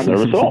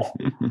nervous at all,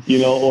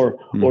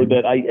 or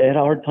that I had a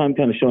hard time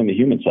kind of showing the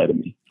human side of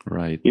me.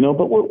 Right.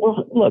 But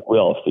look, we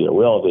all fear,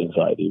 we all have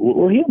anxiety.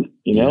 We're human,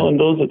 and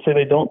those that say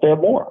they don't, they have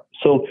more.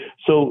 So,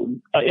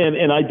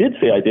 and I did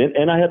say I did,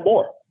 and I had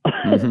more.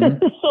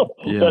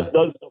 That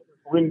does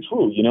ring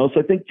true, So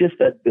I think just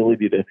that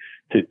ability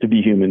to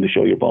be human, to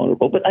show you're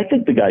vulnerable. But I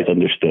think the guys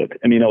understood.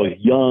 I was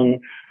young.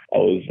 I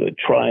was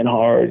trying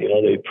hard,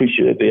 they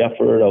appreciated the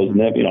effort. I was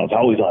never, I was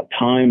always on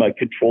time. I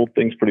controlled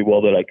things pretty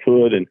well that I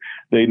could. And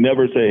they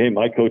never say, hey,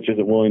 my coach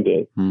isn't willing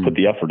to put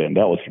the effort in.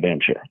 That was for damn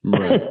sure.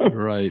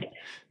 Right.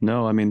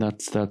 No,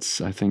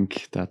 that's, I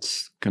think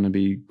that's going to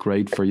be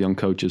great for young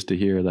coaches to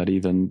hear that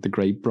even the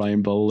great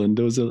Brian Boland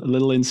was a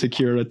little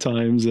insecure at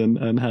times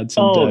and had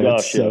some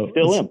doubts. Still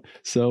am.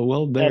 So,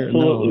 well, there.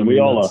 Absolutely. No, we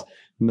all are.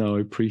 No,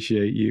 I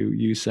appreciate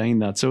you saying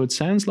that. So it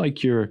sounds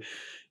like you're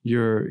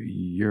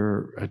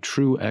a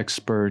true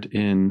expert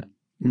in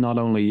not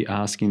only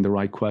asking the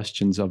right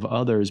questions of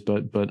others,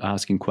 but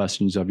asking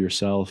questions of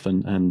yourself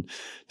and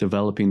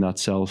developing that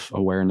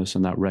self-awareness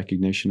and that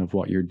recognition of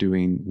what you're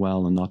doing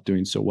well and not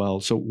doing so well.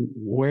 So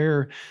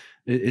where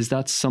is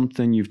that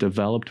something you've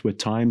developed with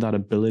time, that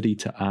ability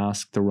to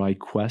ask the right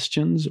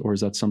questions, or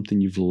is that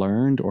something you've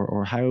learned,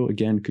 or how,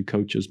 again, could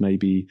coaches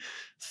maybe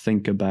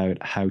think about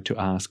how to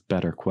ask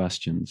better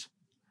questions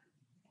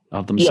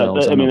of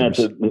themselves? That in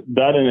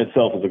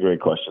itself is a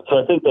great question.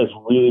 So I think that's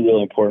really,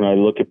 really important. I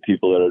look at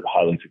people that are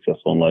highly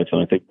successful in life,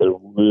 and I think they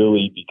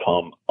really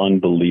become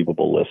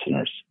unbelievable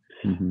listeners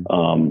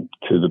to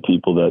the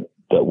people that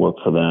work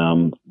for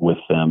them, with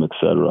them, et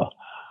cetera.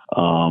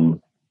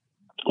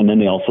 And then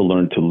they also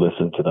learn to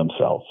listen to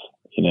themselves,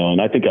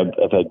 and I think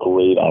I've had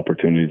great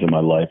opportunities in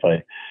my life.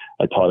 I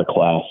taught a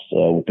class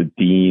with the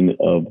dean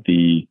of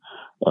the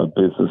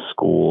business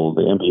school,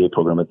 the MBA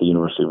program at the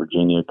University of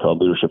Virginia called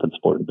Leadership in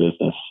Sport and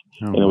Business.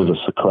 And it was a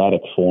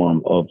Socratic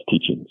form of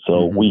teaching.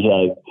 So we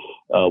had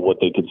what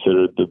they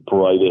considered the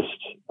brightest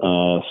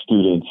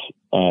students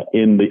at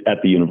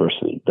the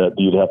university that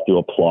you'd have to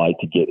apply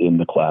to get in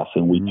the class.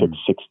 And we took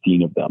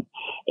 16 of them.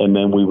 And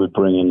then we would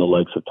bring in the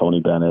likes of Tony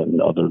Bennett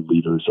and other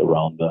leaders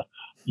around the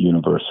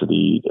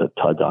university.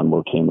 Ty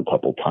Gonmore came a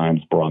couple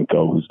times,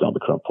 Bronco, who's now the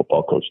current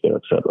football coach there,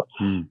 et cetera.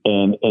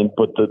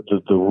 But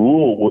the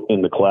rule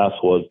in the class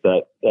was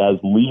that as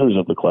leaders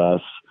of the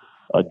class,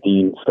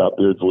 Dean Scott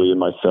Beardsley and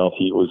myself,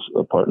 he was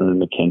a partner in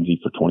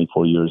McKinsey for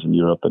 24 years in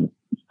Europe and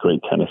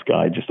great tennis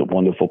guy, just a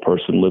wonderful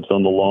person, lives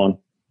on the lawn.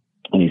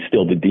 And he's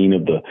still the dean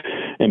of the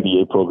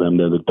MBA program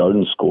there, the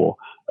Darden School.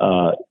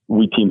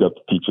 We teamed up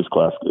to teach this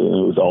class. It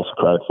was all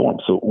Socratic form.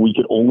 So we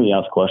could only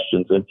ask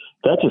questions. And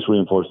that just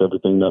reinforced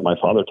everything that my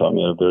father taught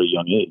me at a very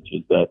young age,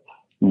 is that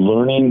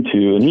learning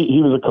to, and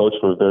he was a coach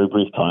for a very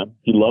brief time.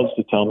 He loves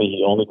to tell me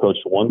he only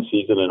coached one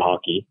season in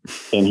hockey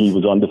and he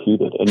was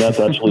undefeated. And that's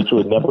actually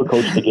true. He never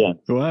coached again.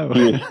 Wow.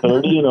 He was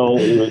 30,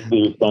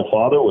 my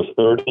father was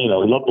 30, he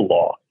loved the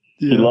law.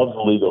 Yeah. He loves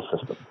the legal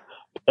system.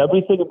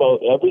 Everything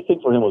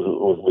for him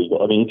was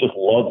legal. I mean, he just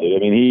loved it. I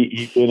mean,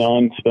 he went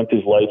on, spent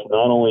his life,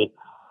 not only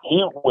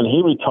when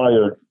he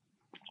retired,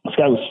 this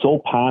guy was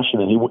so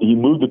passionate. He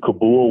moved to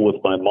Kabul with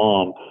my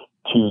mom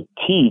to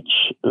teach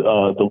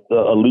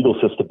a legal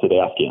system to the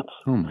Afghans.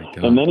 Oh my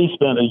God. And then he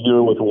spent a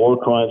year with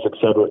war crimes, et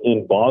cetera,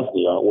 in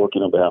Bosnia,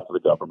 working on behalf of the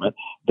government.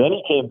 Then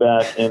he came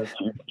back, and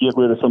to get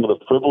rid of some of the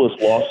frivolous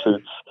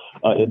lawsuits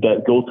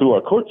that go through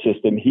our court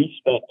system, he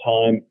spent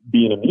time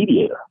being a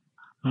mediator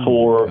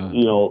for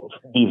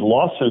these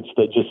lawsuits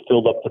that just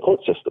filled up the court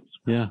systems.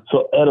 Yeah.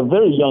 So at a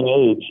very young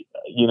age,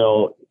 he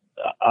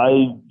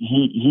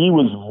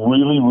was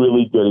really,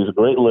 really good. He's a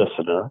great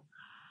listener,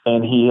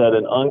 and he had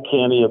an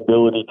uncanny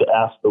ability to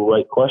ask the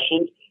right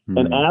questions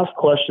and ask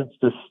questions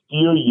to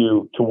steer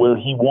you to where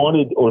he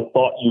wanted or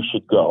thought you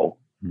should go,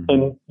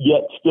 and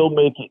yet still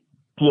make it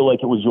feel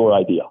like it was your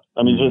idea.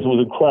 I mean, it just was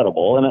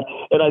incredible.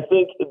 And I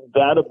think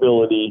that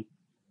ability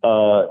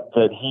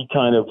that he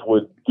kind of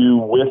would do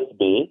with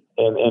me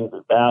and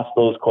ask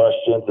those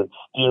questions and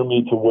steer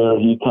me to where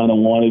he kind of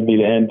wanted me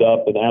to end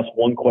up, and ask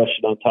one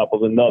question on top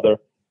of another.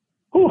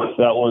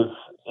 That was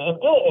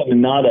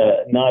not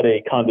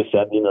a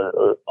condescending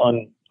or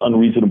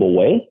unreasonable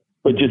way,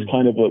 but just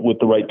kind of with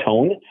the right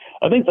tone.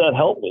 I think that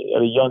helped me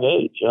at a young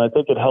age, and I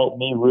think it helped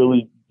me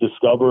really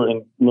discover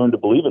and learn to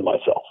believe in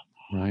myself.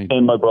 Right.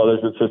 And my brothers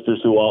and sisters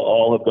who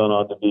all have gone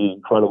on to be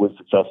incredibly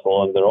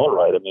successful in their own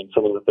right. I mean,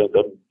 some of the things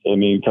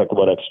you talked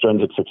about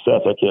extrinsic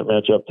success. I can't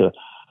match up to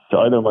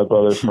either of my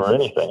brothers for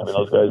anything. I mean,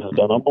 those guys have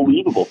done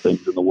unbelievable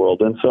things in the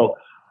world. And so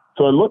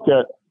I look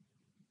at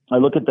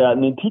that,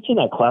 and then teaching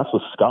that class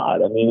with Scott,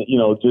 I mean,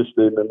 just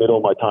in the middle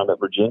of my time at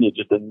Virginia,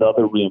 just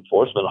another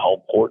reinforcement of how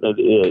important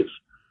it is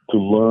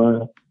to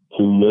learn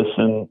to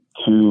listen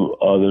to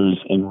others,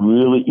 and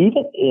really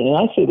and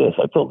I say this,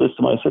 I told this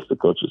to my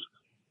assistant coaches,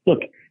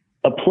 look,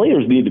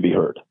 players need to be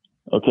heard,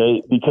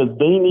 okay? Because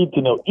they need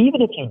to know,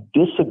 even if you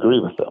disagree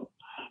with them,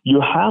 you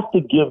have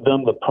to give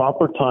them the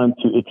proper time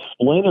to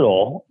explain it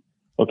all,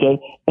 okay?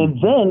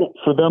 And then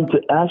for them to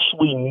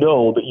actually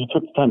know that you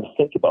took the time to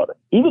think about it.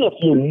 Even if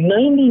you're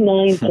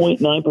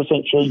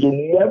 99.9% sure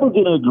you're never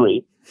going to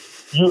agree,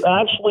 you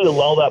actually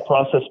allow that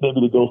process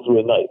maybe to go through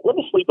a night. Let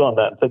me sleep on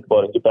that and think about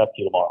it and get back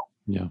to you tomorrow.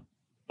 Yeah.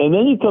 And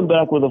then you come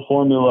back with a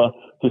formula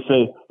to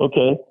say,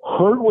 okay,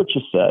 heard what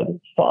you said,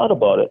 thought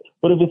about it,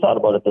 but have you thought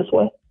about it this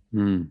way?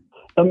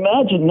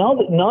 Imagine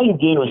now you've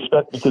gained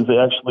respect because they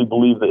actually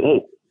believe that,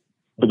 hey,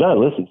 the guy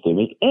listens to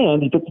me,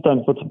 and he took the time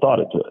to put some thought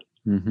into it.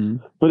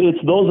 But it's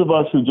those of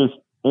us who just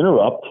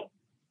interrupt,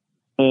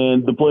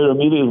 and the player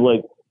immediately is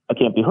like, I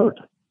can't be heard.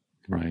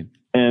 Right.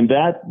 And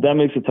that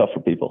makes it tough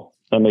for people.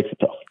 That makes it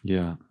tough.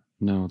 Yeah.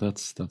 No,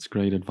 that's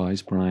great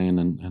advice, Brian.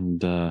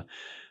 And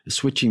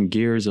switching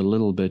gears a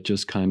little bit,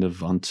 just kind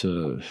of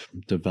onto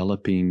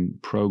developing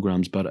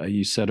programs. But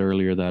you said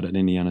earlier that at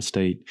Indiana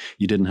State,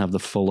 you didn't have the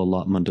full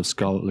allotment of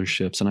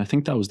scholarships. And I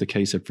think that was the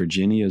case at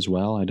Virginia as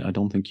well. I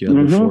don't think you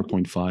had the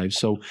 4.5.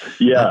 So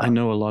yeah, I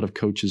know a lot of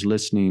coaches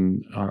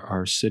listening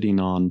are sitting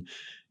on,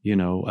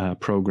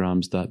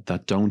 programs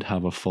that don't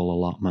have a full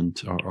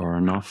allotment or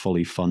are not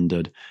fully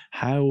funded.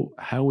 How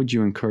would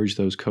you encourage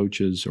those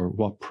coaches, or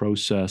what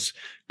process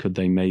could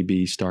they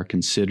maybe start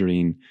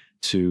considering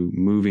to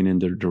moving in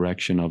the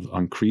direction of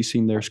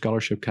increasing their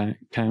scholarship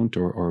count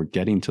or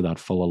getting to that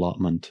full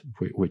allotment,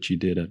 which you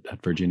did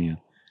at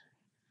Virginia?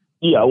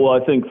 Yeah, well,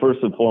 I think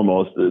first and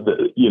foremost,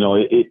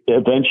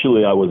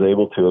 eventually I was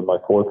able to, in my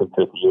fourth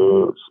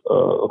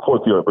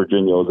year at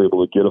Virginia, I was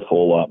able to get a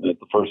full allotment.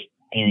 The first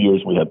few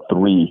years we had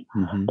 3.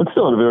 It's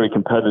still a very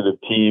competitive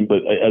team,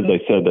 but as I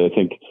said, I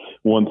think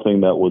one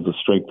thing that was a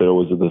strength there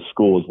was that the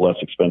school was less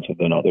expensive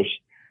than others.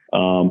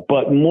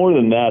 But more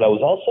than that, I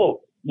was also,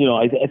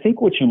 I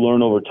think what you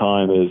learn over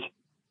time is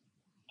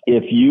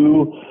if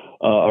you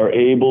are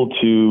able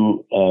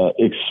to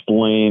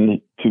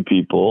explain to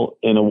people,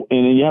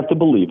 and you have to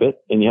believe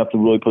it, and you have to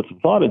really put some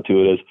thought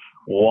into it, is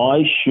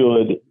why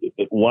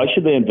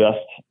should they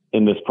invest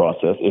in this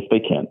process if they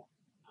can?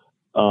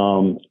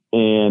 And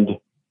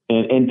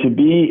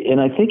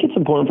I think it's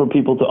important for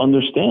people to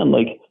understand,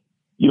 like,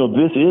 you know,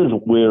 this is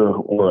where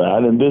we're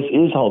at, and this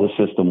is how the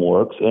system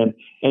works,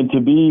 and to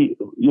be,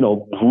 you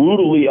know,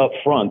 brutally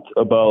upfront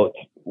about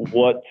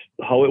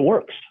how it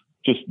works.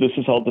 Just, this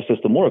is how the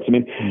system works. I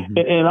mean,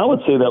 and I would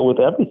say that with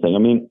everything. I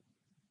mean,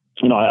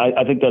 you know,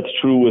 I think that's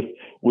true with,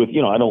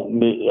 you know,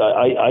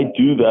 I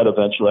do that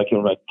eventually. I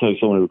can tell you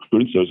so many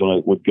recruiting stories when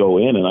I would go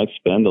in, and I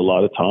spend a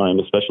lot of time,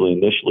 especially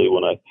initially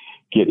when I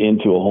get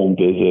into a home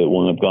visit,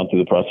 when I've gone through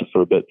the process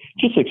for a bit,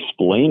 just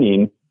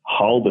explaining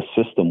how the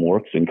system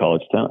works in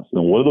college tennis.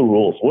 And what are the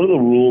rules? What are the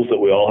rules that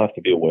we all have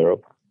to be aware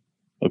of?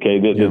 Okay,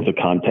 there's the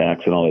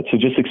contacts and all that. So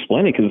just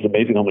explain it, because it's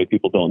amazing how many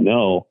people don't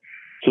know.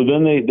 So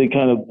then they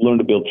kind of learn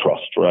to build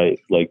trust, right?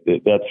 Like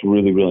that's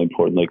really, really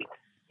important. Like,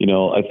 you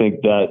know, I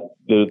think that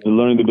the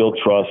learning to build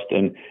trust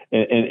and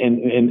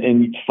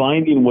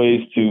finding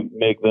ways to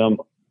make them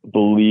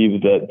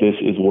believe that this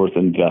is worth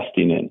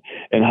investing in,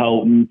 and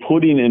how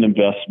putting an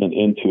investment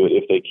into it,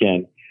 if they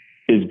can,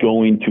 is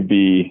going to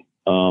be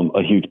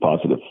a huge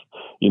positive.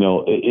 You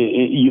know,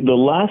 the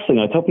last thing,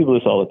 I tell people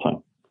this all the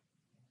time,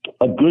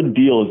 a good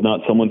deal is not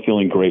someone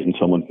feeling great and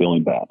someone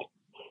feeling bad.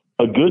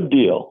 A good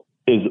deal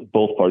is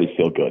both parties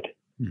feel good.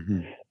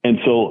 And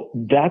so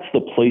that's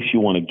the place you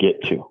want to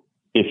get to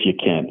if you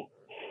can.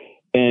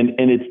 And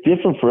it's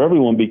different for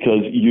everyone,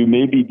 because you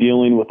may be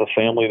dealing with a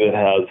family that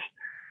has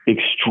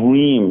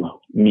extreme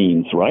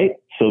means, right?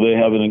 So they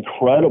have an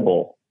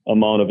incredible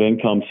amount of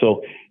income.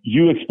 So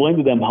you explain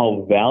to them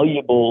how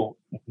valuable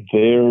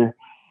their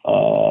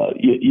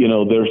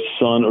their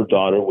son or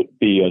daughter would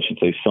be. I should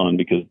say son,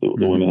 because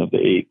the women have the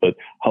 8, but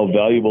how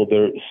valuable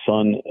their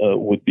son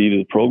would be to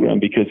the program,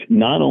 because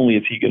not only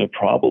is he going to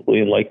probably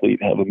and likely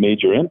have a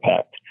major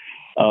impact,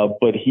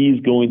 but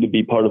he's going to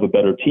be part of a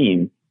better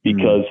team,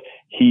 because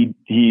he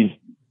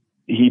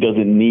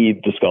doesn't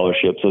need the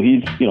scholarship. So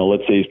he's, you know,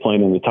 let's say he's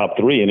playing in the top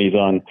 3 and he's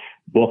on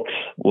books.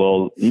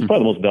 Well, he's probably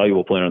the most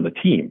valuable player on the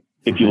team,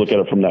 if you look at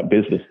it from that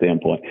business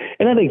standpoint.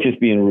 And I think just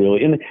being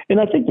really, and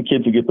I think the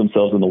kids who get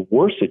themselves in the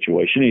worst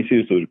situation, you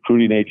see this with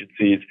recruiting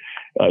agencies,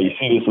 you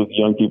see this with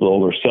young people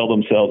who oversell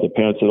themselves, the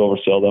parents that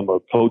oversell them,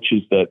 or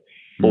coaches that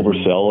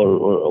oversell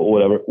or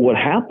whatever. What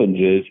happens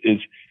is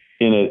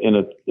in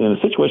a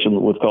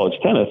situation with college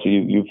tennis,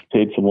 you've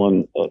paid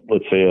someone,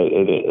 let's say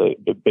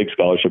a big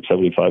scholarship,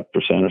 75%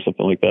 or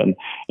something like that,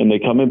 and they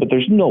come in, but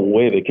there's no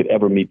way they could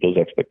ever meet those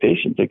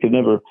expectations. They could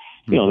never,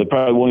 you know, they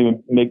probably won't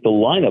even make the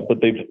lineup,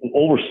 but they've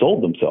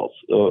oversold themselves,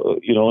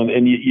 you know,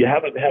 and you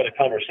haven't had a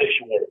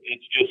conversation where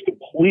it's just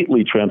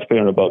completely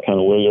transparent about kind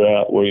of where you're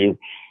at, where you're,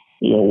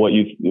 you know, where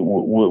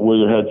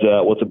your head's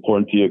at, what's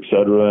important to you, et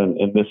cetera,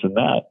 and this and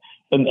that.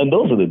 And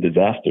those are the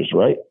disasters,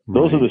 right?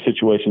 Those are the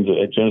situations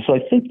that generate. So I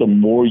think the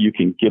more you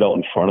can get out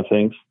in front of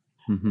things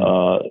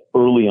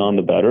early on,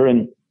 the better.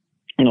 And,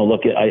 you know,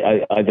 look,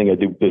 I think I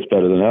do this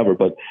better than ever,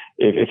 but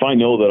if I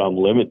know that I'm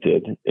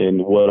limited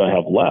in what I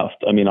have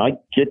left, I mean, I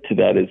get to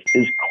that as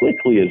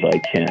quickly as I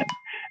can.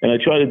 And I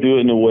try to do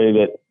it in a way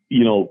that,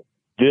 you know,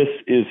 this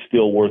is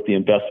still worth the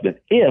investment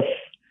if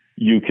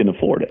you can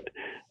afford it.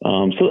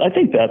 So I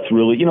think that's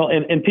really, you know,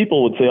 and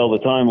people would say all the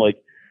time, like,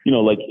 you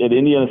know, like at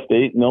Indiana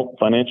State, no,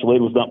 financial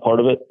aid was not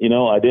part of it. You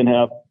know,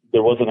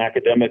 there wasn't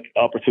academic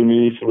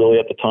opportunities really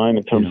at the time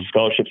in terms of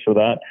scholarships for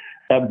that.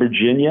 At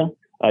Virginia,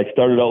 I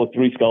started out with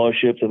 3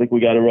 scholarships. I think we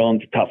got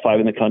around the top 5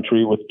 in the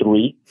country with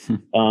 3,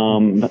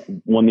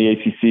 won the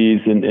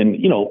ACCs, and,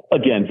 you know,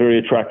 again, very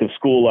attractive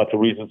school, lots of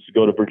reasons to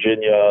go to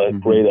Virginia,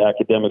 great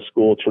academic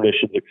school,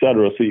 traditions, et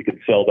cetera. So you could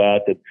sell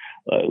that. And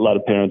a lot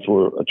of parents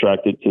were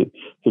attracted to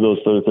those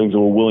sort of things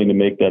and were willing to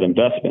make that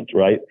investment,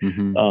 right?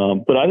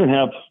 But I didn't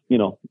have, you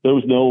know, there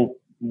was no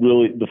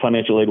really, the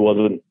financial aid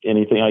wasn't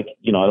anything. I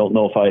don't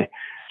know if I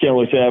can't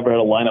really say I ever had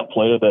a lineup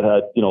player that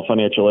had, you know,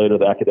 financial aid or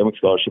the academic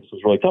scholarships was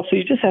really tough. So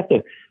you just have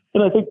to,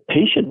 and I think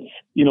patience,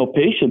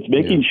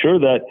 making sure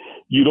that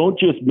you don't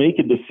just make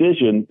a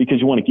decision because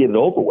you want to get it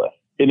over with.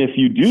 And if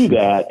you do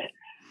that,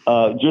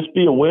 just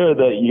be aware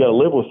that you got to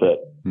live with it,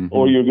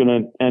 or you're going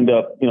to end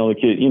up, you know, the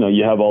kid, you know,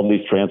 you have all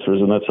these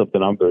transfers, and that's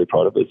something I'm very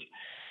proud of. Is,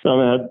 I mean,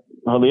 I had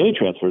hardly any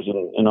transfers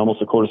in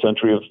almost a quarter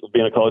century of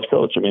being a college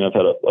coach. I mean, I've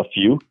had a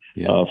few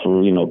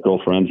for, you know,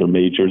 girlfriends or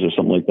majors or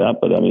something like that,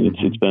 but I mean,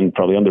 it's been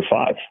probably under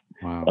 5.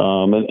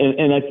 Wow.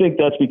 And I think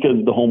that's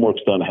because the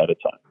homework's done ahead of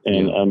time,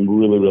 and I'm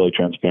really, really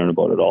transparent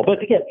about it all.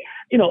 But again,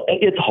 you know,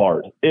 it's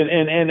hard,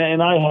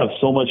 and I have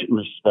so much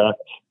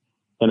respect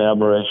and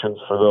admiration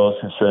for those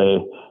who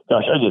say,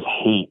 gosh, I just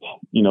hate,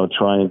 you know,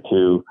 trying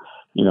to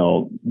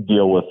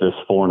deal with this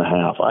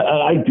 4.5.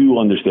 I do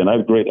understand. I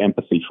have great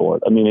empathy for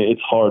it. I mean,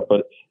 it's hard,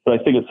 but I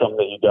think it's something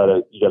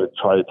that you gotta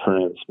try to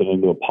turn it and spin it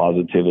into a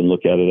positive and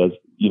look at it as,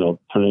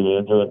 turning it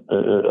into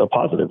a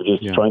positive,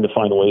 just trying to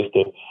find ways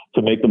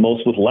to make the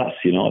most with less.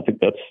 I think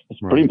that's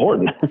pretty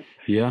important.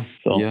 Yeah.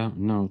 So. Yeah.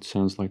 No, it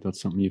sounds like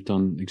that's something you've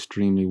done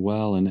extremely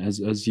well. And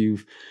as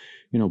you've,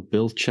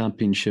 built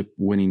championship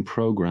winning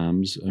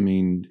programs, I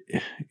mean,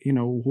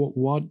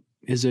 what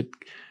is it?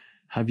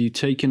 Have you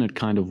taken it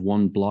kind of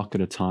one block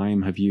at a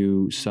time? Have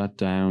you sat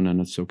down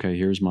and it's okay,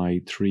 here's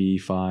my 3,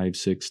 5,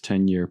 6,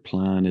 10-year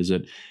plan? Is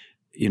it,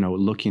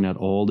 looking at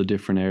all the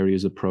different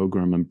areas of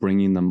program and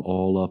bringing them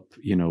all up,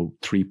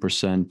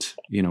 3%,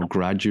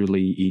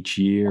 gradually each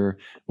year?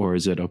 Or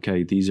is it,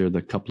 okay, these are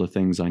the couple of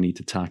things I need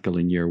to tackle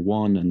in year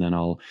one, and then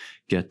I'll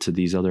get to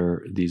these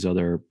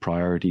other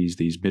priorities,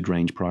 these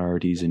mid-range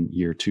priorities in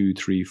year 2,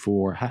 3,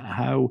 4?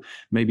 How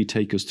maybe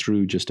take us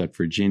through just at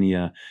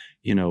Virginia,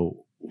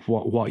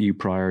 what you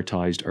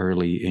prioritized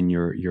early in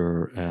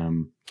your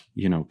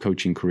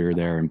coaching career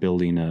there and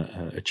building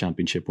a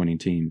championship winning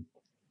team?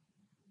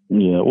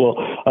 Yeah, well,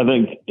 I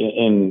think,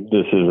 and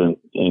this isn't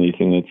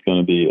anything that's going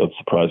to be of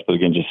surprise, but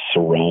again, just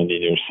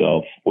surrounding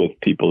yourself with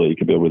people that you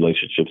can build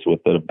relationships with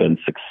that have been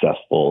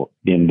successful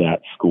in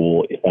that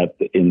school,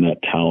 in that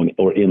town,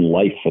 or in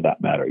life for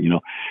that matter. You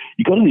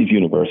go to these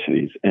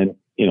universities and,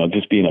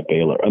 just being at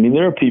Baylor, I mean,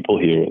 there are people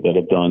here that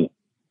have done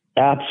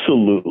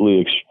absolutely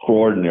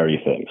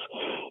extraordinary things.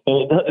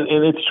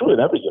 And it's true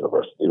in every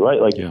university, right?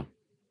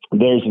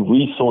 There's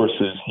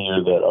resources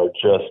here that are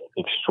just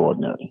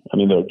extraordinary. I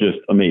mean, they're just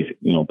amazing.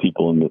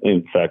 People.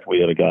 In fact, we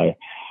had a guy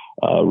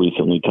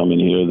recently come in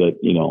here that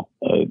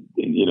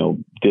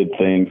did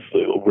things,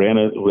 ran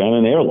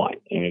an airline,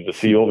 and he's the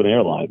CEO of an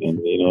airline,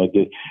 and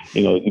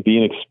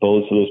being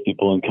exposed to those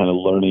people and kind of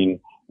learning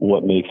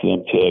what makes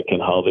them tick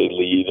and how they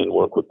lead and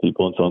work with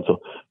people and so on.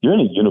 So you're in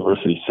a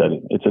university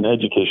setting. It's an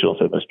educational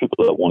setting. There's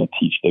people that want to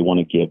teach, they want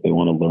to give, they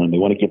want to learn, they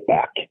want to give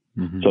back.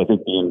 Mm-hmm. So I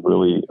think being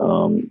really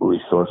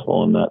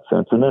resourceful in that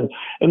sense. And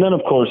then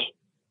of course,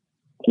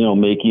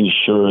 making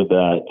sure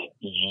that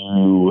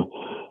you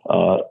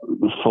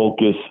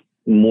focus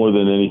more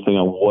than anything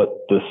on what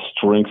the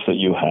strengths that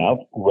you have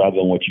rather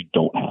than what you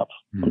don't have.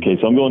 Mm-hmm. Okay,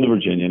 so I'm going to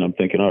Virginia and I'm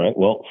thinking, all right,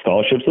 well,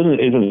 scholarships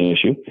isn't an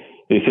issue.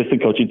 The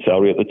assistant coaching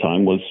salary at the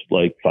time was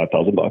like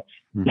 $5,000.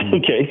 Mm-hmm.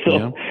 Okay,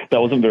 so that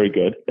wasn't very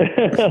good,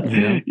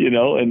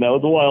 and that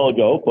was a while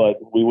ago, but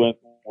we're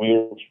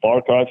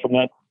far cry from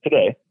that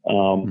today.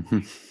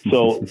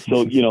 So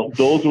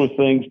those were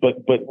things, but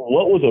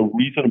what was a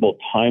reasonable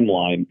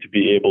timeline to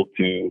be able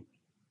to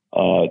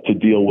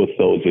deal with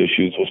those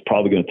issues was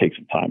probably going to take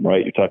some time,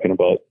 right? You're talking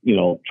about,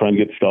 trying to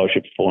get the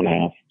scholarships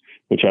 4.5,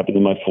 which happened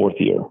in my 4th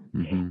year.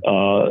 Mm-hmm.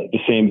 The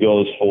same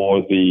goes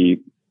for the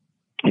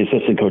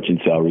assistant coaching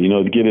salary,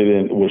 to get it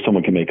in where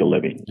someone can make a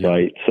living,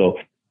 right? So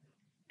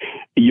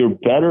you're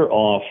better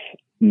off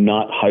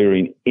not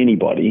hiring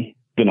anybody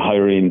than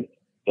hiring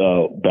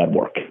bad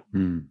work.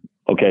 Mm.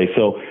 Okay.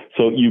 So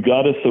you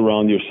got to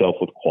surround yourself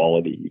with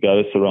quality. You got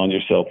to surround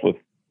yourself with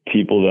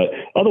people that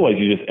otherwise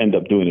you just end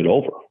up doing it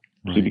over.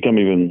 Right. So you become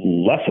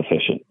even less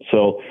efficient.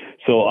 So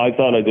I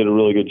thought I did a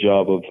really good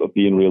job of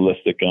being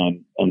realistic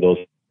on those.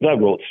 I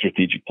wrote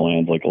strategic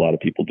plans like a lot of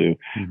people do.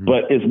 Mm-hmm.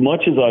 But as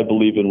much as I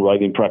believe in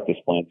writing practice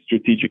plans,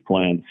 strategic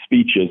plans,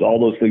 speeches,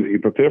 all those things that you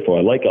prepare for,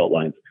 I like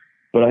outlines.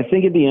 But I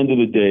think at the end of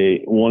the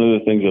day, one of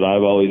the things that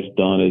I've always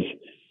done is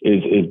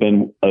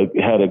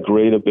had a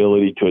great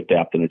ability to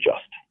adapt and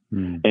adjust,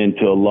 and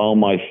to allow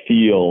my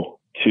feel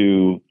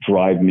to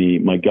drive me,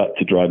 my gut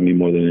to drive me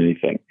more than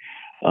anything.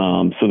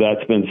 So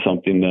that's been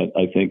something that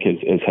I think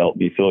has helped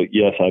me. So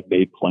yes, I've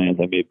made plans,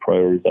 I've made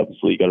priorities.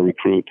 Obviously, you got to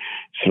recruit,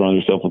 surround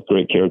yourself with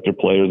great character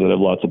players that have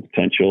lots of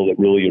potential, that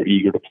really are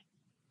eager to play.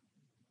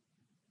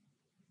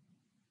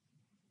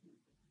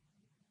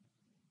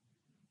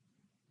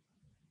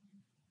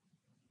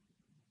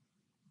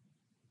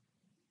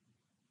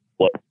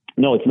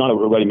 No, it's not a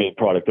ready-made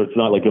product. It's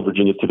not like a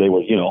Virginia today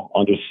where,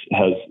 Andres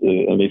has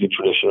an amazing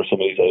tradition, or some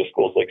of these other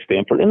schools like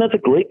Stanford. And that's a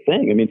great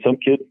thing. I mean, some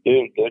kids,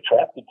 they're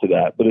attracted to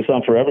that, but it's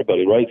not for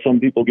everybody, right? Some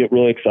people get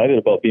really excited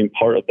about being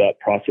part of that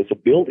process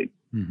of building.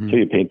 Mm-hmm. So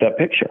you paint that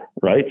picture,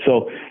 right?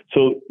 So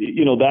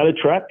that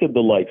attracted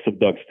the likes of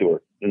Doug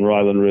Stewart and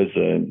Rylan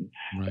Rizza and,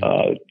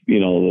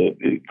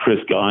 Chris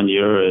Gagne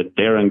and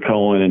Darren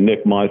Cohen and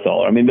Nick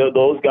Mythal. I mean,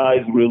 those guys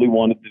really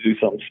wanted to do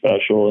something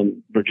special,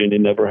 and Virginia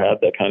never had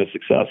that kind of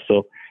success.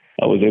 So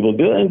I was able to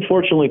do it.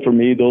 Unfortunately for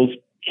me, those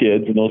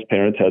kids and those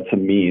parents had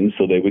some means,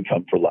 so they would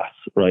come for less,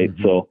 right?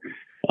 Mm-hmm. So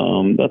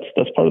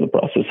that's part of the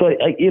process. So I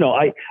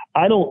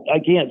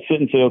can't sit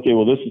and say, okay,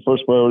 well, this is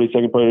first priority,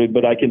 second priority,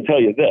 but I can tell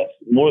you this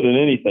more than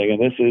anything,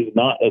 and this is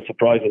not a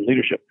surprise in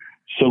leadership: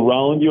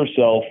 surround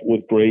yourself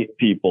with great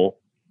people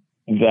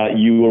that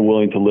you are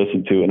willing to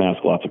listen to and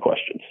ask lots of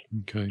questions,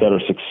 that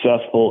are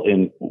successful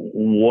in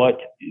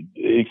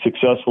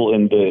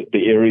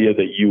the area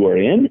that you are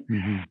in,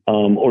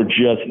 mm-hmm. Or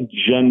just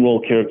general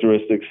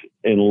characteristics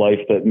in life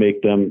that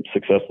make them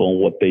successful in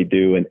what they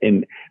do,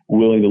 and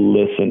willing to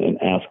listen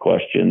and ask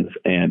questions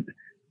and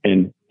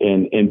and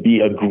be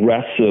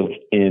aggressive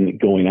in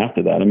going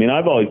after that. I mean,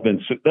 I've always been,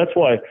 that's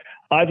why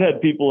I've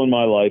had people in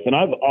my life, and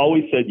I've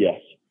always said yes.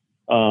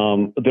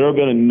 There have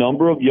been a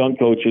number of young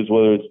coaches,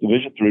 whether it's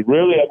Division III.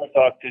 Rarely ever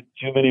talk to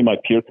too many of my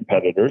peer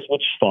competitors,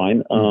 which is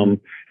fine.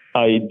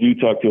 I do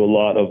talk to a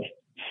lot of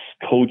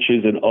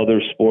coaches in other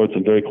sports.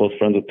 I'm very close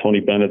friends with Tony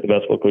Bennett, the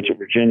basketball coach at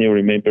Virginia. We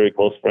remain very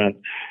close friends.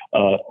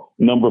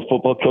 Number of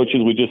football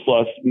coaches. We just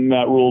lost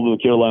Matt Rule of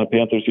the Carolina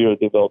Panthers here. I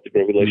developed a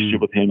great relationship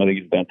with him. I think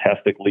he's a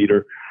fantastic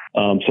leader.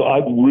 So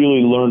I've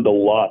really learned a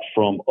lot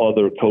from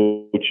other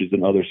coaches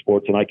in other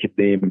sports, and I could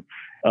name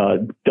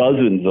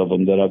dozens of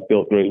them that I've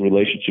built great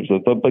relationships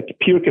with. But the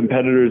peer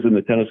competitors in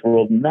the tennis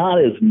world, not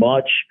as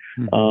much.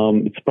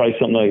 It's probably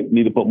something I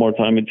need to put more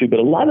time into. But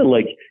a lot of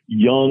like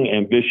young,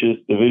 ambitious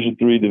Division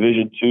III,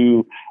 Division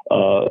II,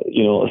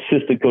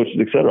 assistant coaches,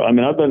 et cetera. I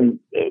mean, I've been,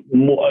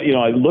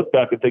 I look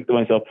back and think to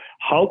myself,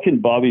 how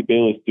can Bobby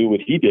Bayless do what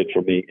he did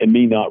for me and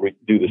me not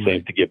do the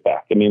same to give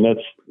back? I mean,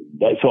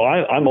 so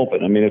I'm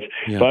open. I mean,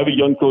 if I have a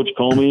young coach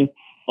call me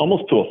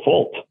almost to a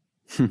fault,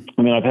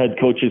 I mean, I've had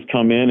coaches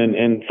come in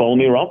and follow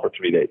me around for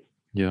 3 days.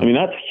 Yeah. I mean,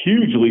 that's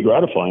hugely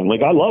gratifying.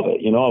 Like, I love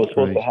it. I was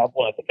supposed to have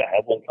one. I think I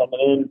have one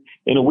coming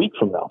in a week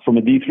from now from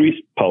a D3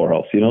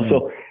 powerhouse,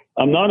 So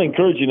I'm not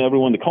encouraging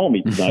everyone to call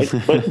me tonight,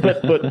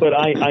 but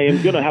I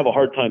am going to have a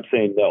hard time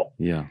saying no.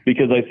 Yeah.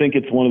 Because I think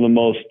it's one of the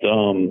most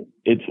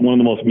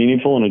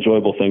meaningful and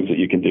enjoyable things that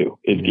you can do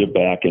is give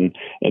back and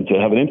to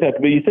have an impact.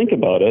 But you think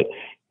about it,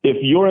 if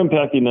you're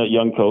impacting that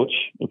young coach,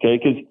 okay,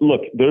 because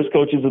look, there's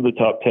coaches in the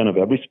top 10 of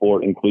every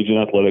sport in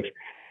collegiate athletics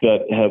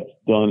that have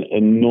done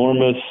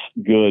enormous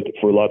good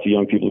for lots of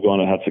young people to go on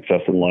and have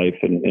success in life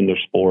and in their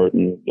sport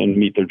and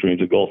meet their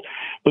dreams and goals.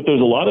 But there's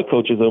a lot of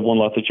coaches that have won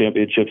lots of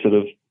championships that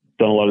have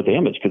done a lot of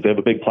damage because they have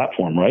a big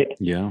platform, right?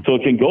 Yeah. So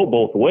it can go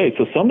both ways.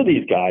 So some of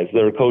these guys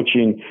that are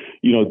coaching,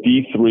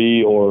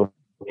 D3 or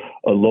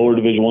a lower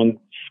Division I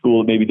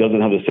school that maybe doesn't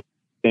have the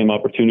same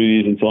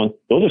opportunities and so on.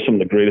 Those are some of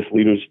the greatest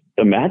leaders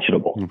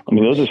imaginable. I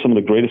mean, those are some of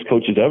the greatest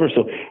coaches ever.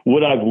 So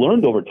what I've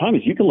learned over time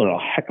is you can learn a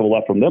heck of a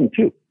lot from them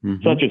too.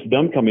 It's not just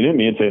them coming in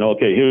me and saying,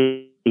 okay,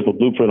 here's the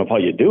blueprint of how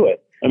you do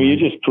it. I mean, you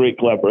just create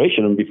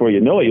collaboration, and before you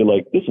know it, you're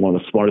like, this is one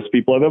of the smartest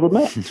people I've ever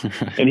met.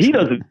 And he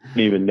doesn't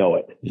even know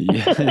it.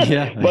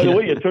 By the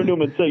way, you turn to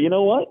him and say, you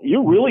know what?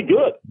 You're really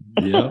good.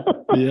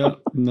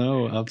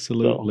 No,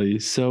 absolutely.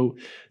 So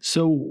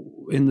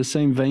in the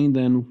same vein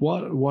then,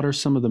 what are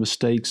some of the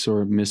mistakes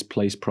or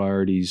misplaced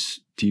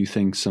priorities do you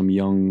think some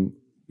young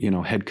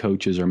head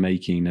coaches are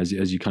making as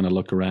you kind of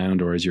look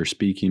around, or as you're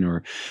speaking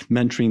or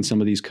mentoring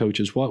some of these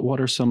coaches? What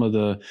are some of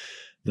the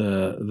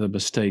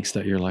mistakes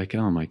that you're like,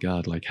 oh my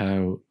God, like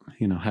how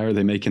are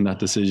they making that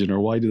decision, or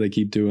why do they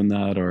keep doing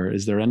that, or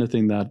is there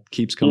anything that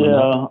keeps coming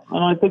up?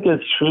 And I think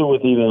it's true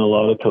with even a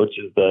lot of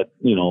coaches that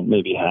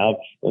maybe have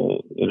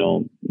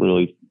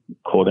really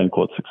quote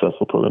unquote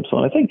successful programs. So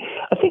I think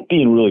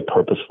being really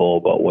purposeful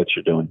about what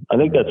you're doing, I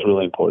think that's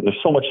really important.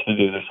 There's so much to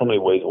do. There's so many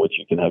ways in which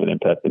you can have an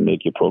impact and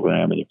make your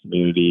program and your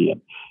community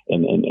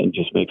and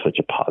just make such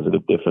a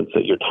positive difference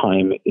that your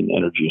time and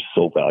energy is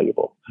so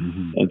valuable.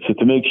 And so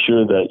to make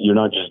sure that you're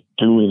not just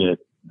doing it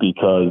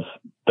because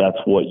that's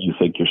what you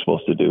think you're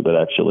supposed to do, but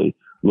actually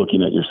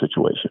looking at your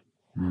situation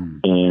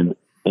and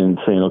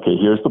saying, okay,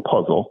 here's the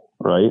puzzle,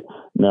 right?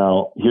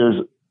 Now here's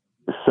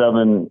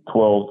 7,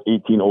 12,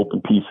 18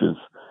 open pieces.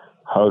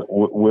 How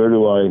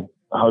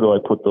do I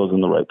put those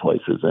in the right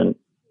places? And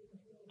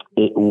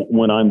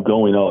when I'm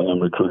going out and I'm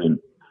recruiting,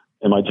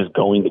 am I just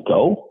going to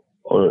go,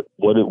 or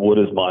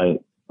what's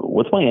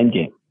my end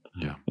game?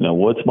 Yeah.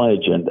 What's my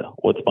agenda?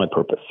 What's my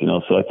purpose?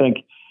 So I think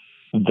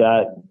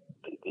that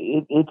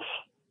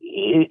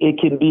it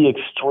can be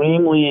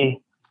extremely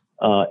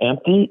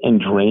empty and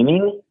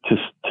draining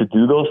to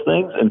do those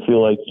things and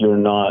feel like you're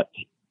not.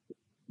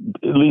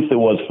 At least it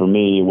was for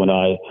me when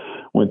I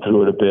went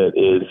through it a bit.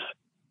 Is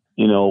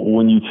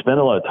when you spend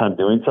a lot of time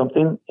doing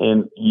something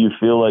and you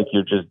feel like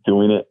you're just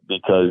doing it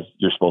because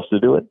you're supposed to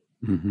do it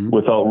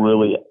without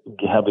really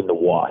having the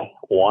why.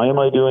 Why am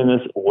I doing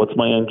this? What's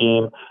my end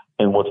game?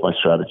 And what's my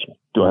strategy?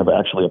 Do I have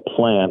actually a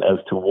plan as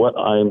to what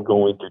I'm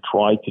going to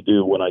try to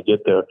do when I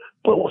get there,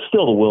 but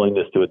still the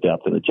willingness to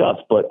adapt and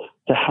adjust, but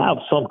to have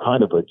some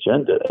kind of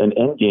agenda, an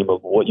end game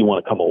of what you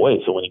want to come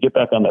away. So when you get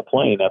back on that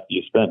plane after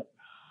you spent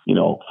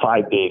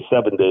 5 days,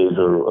 7 days,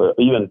 or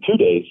even 2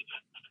 days,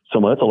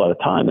 that's a lot of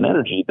time and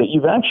energy that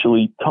you've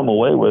actually come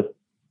away with,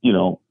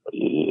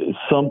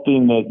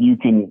 something that you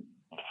can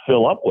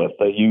fill up with,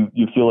 that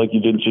you feel like you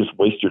didn't just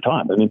waste your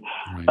time. I mean,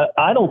 right.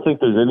 I don't think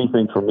there's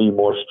anything for me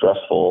more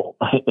stressful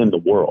in the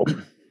world.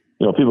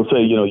 People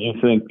say, you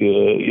think,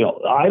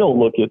 I don't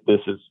look at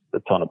this as a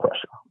ton of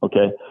pressure.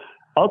 Okay.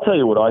 I'll tell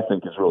you what I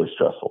think is really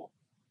stressful.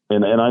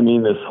 And I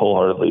mean this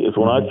wholeheartedly, is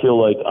when I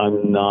feel like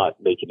I'm not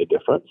making a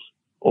difference,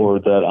 or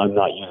that I'm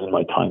not using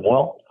my time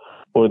well,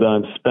 or that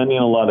I'm spending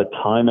a lot of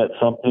time at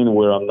something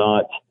where I'm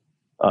not,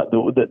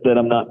 that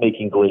I'm not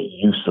making great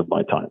use of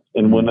my time.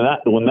 And when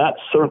that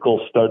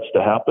circle starts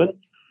to happen,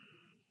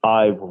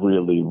 I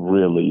really,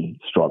 really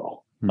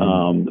struggle.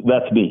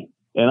 That's me.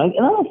 And I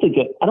don't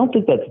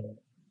think that's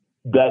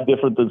that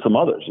different than some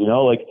others,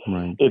 like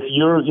Right. if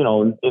you're,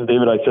 and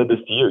David, I said this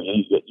to you,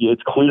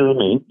 it's clear to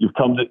me, you've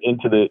come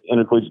into the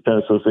Intercollegiate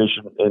Tennis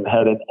Association and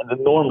had an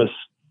enormous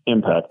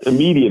impact,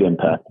 immediate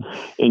impact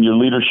in your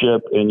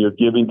leadership and your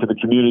giving to the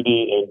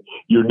community and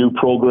your new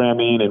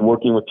programming and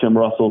working with Tim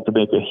Russell to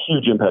make a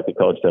huge impact in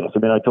college tennis. I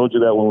mean, I told you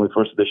that when we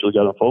first initially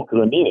got on phone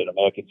because I mean it. I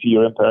mean, I can see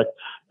your impact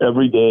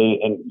every day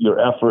and your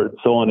effort and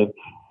so on.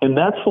 And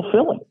that's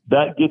fulfilling.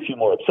 That gets you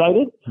more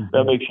excited. Mm-hmm.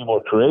 That makes you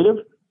more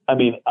creative. I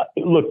mean,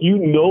 look,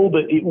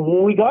 that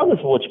regardless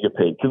of what you get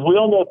paid, because we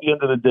all know at the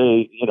end of the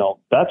day,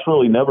 that's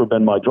really never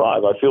been my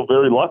drive. I feel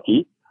very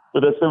lucky,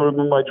 but that's never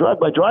been my drive.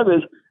 My drive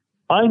is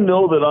I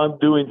know that I'm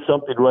doing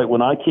something right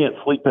when I can't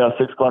sleep past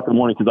 6 o'clock in the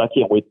morning because I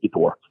can't wait to get to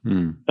work.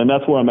 And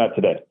that's where I'm at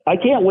today. I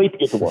can't wait to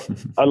get to work.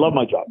 I love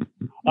my job.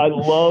 I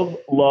love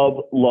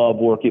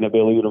working at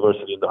Baylor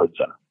University in the Hurd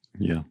Center.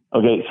 Yeah.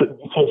 Okay.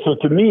 So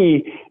to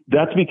me,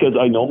 that's because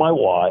I know my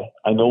why.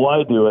 I know why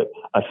I do it.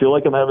 I feel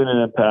like I'm having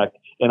an impact,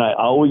 and I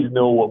always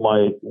know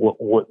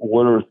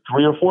what are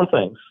 3 or 4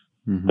 things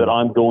that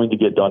I'm going to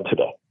get done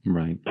today.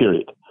 Right.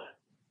 Period.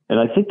 And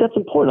I think that's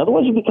important.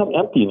 Otherwise, you become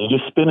empty and you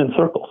just spin in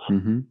circles.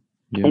 Mm-hmm.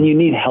 Yeah. And you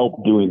need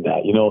help doing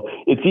that.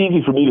 It's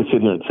easy for me to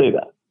sit here and say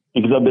that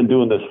because I've been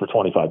doing this for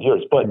 25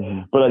 years. But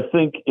I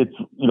think it's,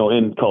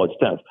 in college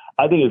tennis,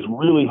 I think it's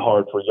really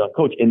hard for a young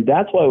coach. And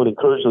that's why I would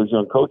encourage those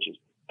young coaches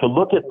to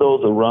look at those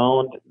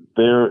around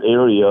their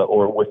area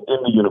or within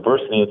the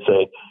university and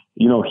say,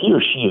 he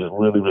or she is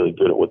really, really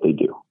good at what they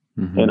do.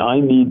 Mm-hmm. And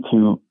I need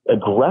to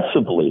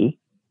aggressively,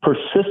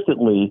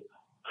 persistently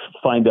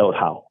find out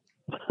how.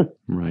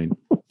 Right.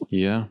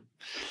 Yeah.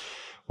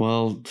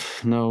 Well,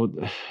 no,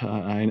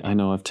 I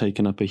know I've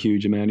taken up a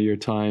huge amount of your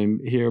time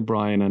here,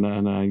 Brian,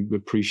 and I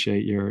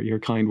appreciate your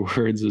kind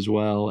words as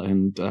well.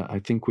 And I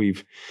think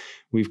we've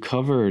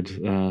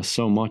covered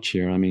so much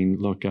here. I mean,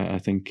 look, I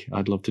think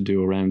I'd love to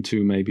do a round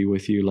 2 maybe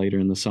with you later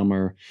in the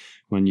summer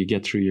when you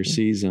get through your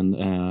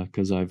season,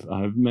 because I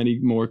have many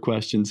more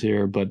questions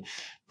here, but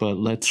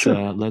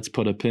let's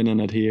put a pin in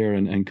it here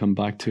and come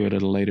back to it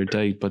at a later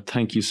date. But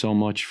thank you so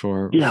much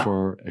for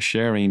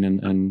sharing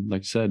and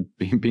like I said,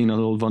 being a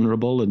little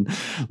vulnerable and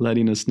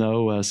letting us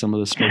know some of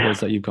the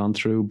struggles that you've gone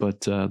through.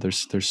 But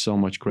there's so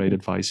much great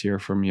advice here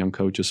from young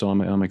coaches. So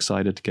I'm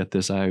excited to get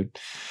this out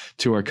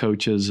to our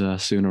coaches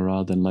sooner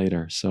rather than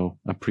later. So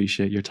I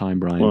appreciate your time,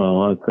 Brian.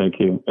 Well, thank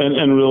you.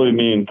 And really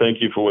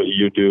thank you for what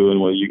you do and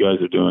what you guys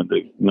are doing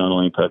to not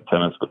only impact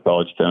tennis, but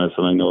college tennis.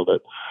 And I know that,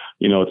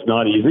 it's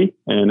not easy,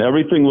 and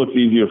everything looks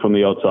easier from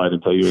the outside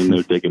until you're in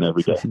there digging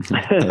every day.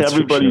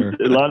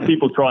 A lot of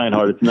people trying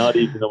hard. It's not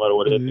easy no matter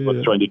what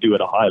anyone's trying to do at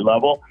a high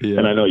level. Yeah.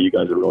 And I know you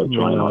guys are really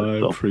trying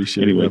hard. So I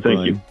appreciate it. Anyway,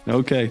 thank you.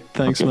 Okay.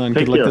 Thanks, man.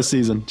 Good luck this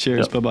season.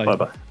 Cheers. Yeah. Bye-bye.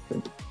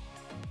 Bye-bye.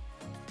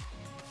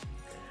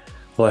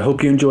 Well, I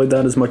hope you enjoyed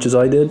that as much as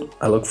I did.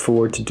 I look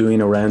forward to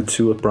doing a round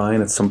 2 with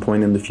Brian at some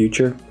point in the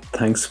future.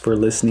 Thanks for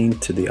listening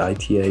to the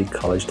ITA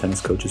College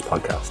Tennis Coaches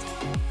Podcast.